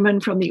Tessa Yeoman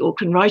from the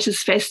Auckland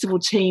Writers Festival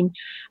team,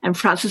 and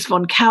Francis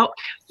Van Kalk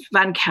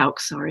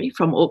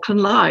from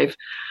Auckland Live.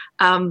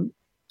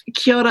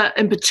 Kia ora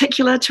in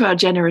particular to our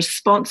generous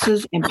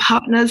sponsors and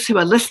partners who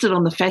are listed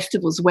on the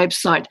festival's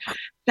website.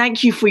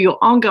 Thank you for your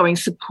ongoing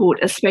support,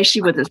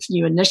 especially with this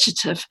new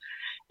initiative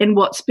in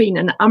what's been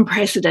an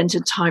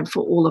unprecedented time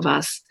for all of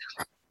us.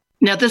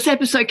 Now, this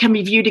episode can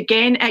be viewed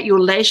again at your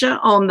leisure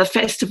on the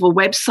festival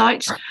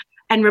website.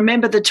 And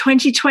remember, the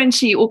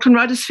 2020 Auckland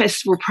Writers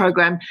Festival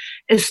program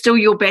is still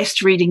your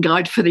best reading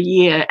guide for the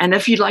year. And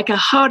if you'd like a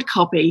hard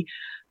copy,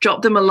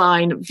 drop them a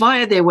line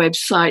via their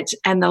website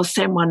and they'll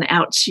send one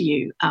out to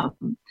you.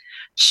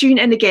 Tune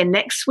in again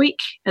next week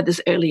at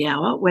this early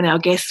hour when our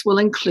guests will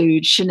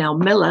include Chanel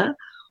Miller,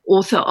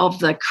 author of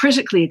the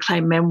critically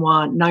acclaimed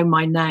memoir, Know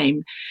My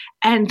Name,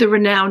 and the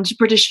renowned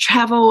British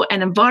travel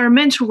and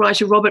environmental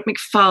writer Robert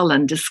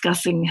Macfarlane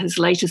discussing his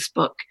latest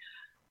book,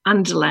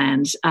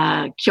 Underland.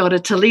 Kia ora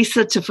to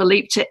Lisa, to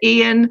Philippe, to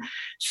Ian.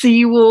 See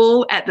you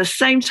all at the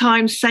same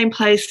time, same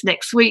place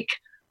next week.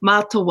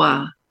 Mā te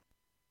wā.